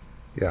 Nope.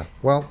 Yeah,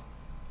 well...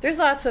 There's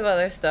lots of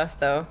other stuff,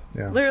 though.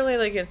 Yeah. Literally,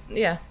 like,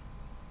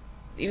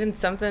 even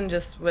something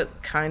just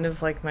with kind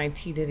of like my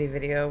T. Diddy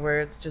video,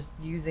 where it's just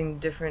using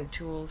different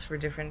tools for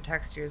different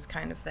textures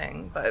kind of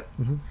thing. But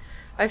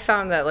I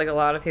found that, like, a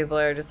lot of people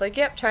are just like,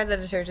 yep, tried the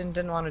detergent,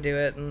 didn't want to do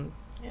it. And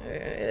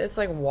it's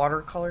like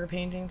watercolor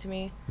painting to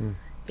me.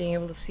 Being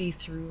able to see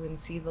through and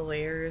see the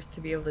layers,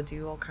 to be able to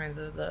do all kinds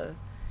of the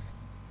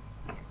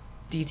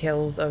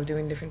details of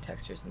doing different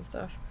textures and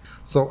stuff.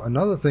 So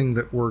another thing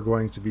that we're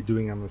going to be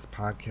doing on this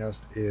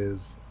podcast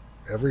is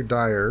every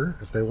dyer,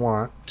 if they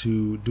want,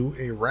 to do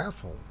a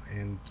raffle.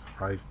 And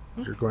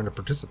you're going to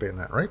participate in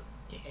that, right?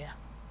 Yeah.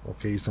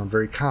 Okay, you sound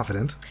very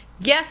confident.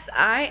 Yes,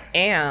 I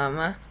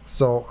am.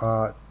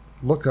 So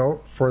look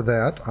out for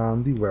that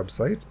on the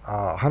website.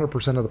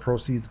 100% of the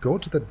proceeds go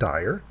to the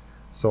dyer.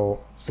 So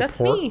support. That's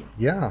me.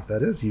 Yeah,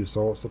 that is you.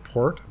 So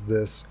support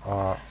this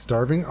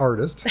starving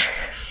artist.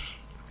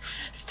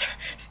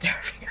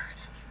 Starving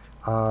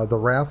artist. The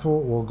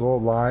raffle will go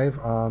live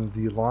on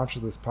the launch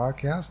of this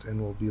podcast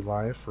and will be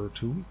live for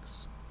 2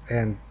 weeks.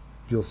 And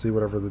you'll see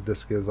whatever the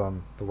disc is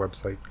on the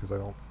website, because I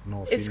don't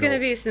know if it's going to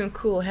be some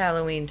cool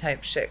Halloween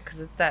type shit,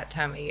 because it's that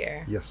time of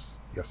year. Yes,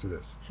 it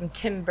is. Some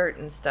Tim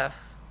Burton stuff.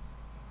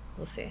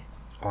 We'll see.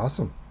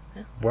 Awesome.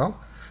 Yeah. Well,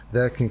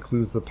 that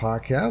concludes the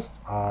podcast.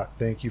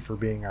 Thank you for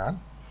being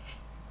on.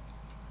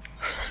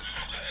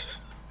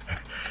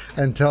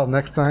 Until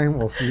next time,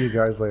 we'll see you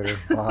guys later.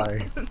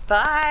 Bye.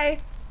 Bye.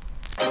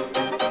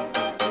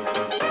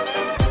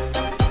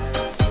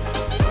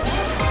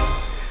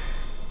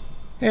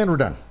 And we're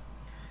done.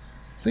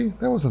 See,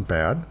 that wasn't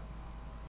bad.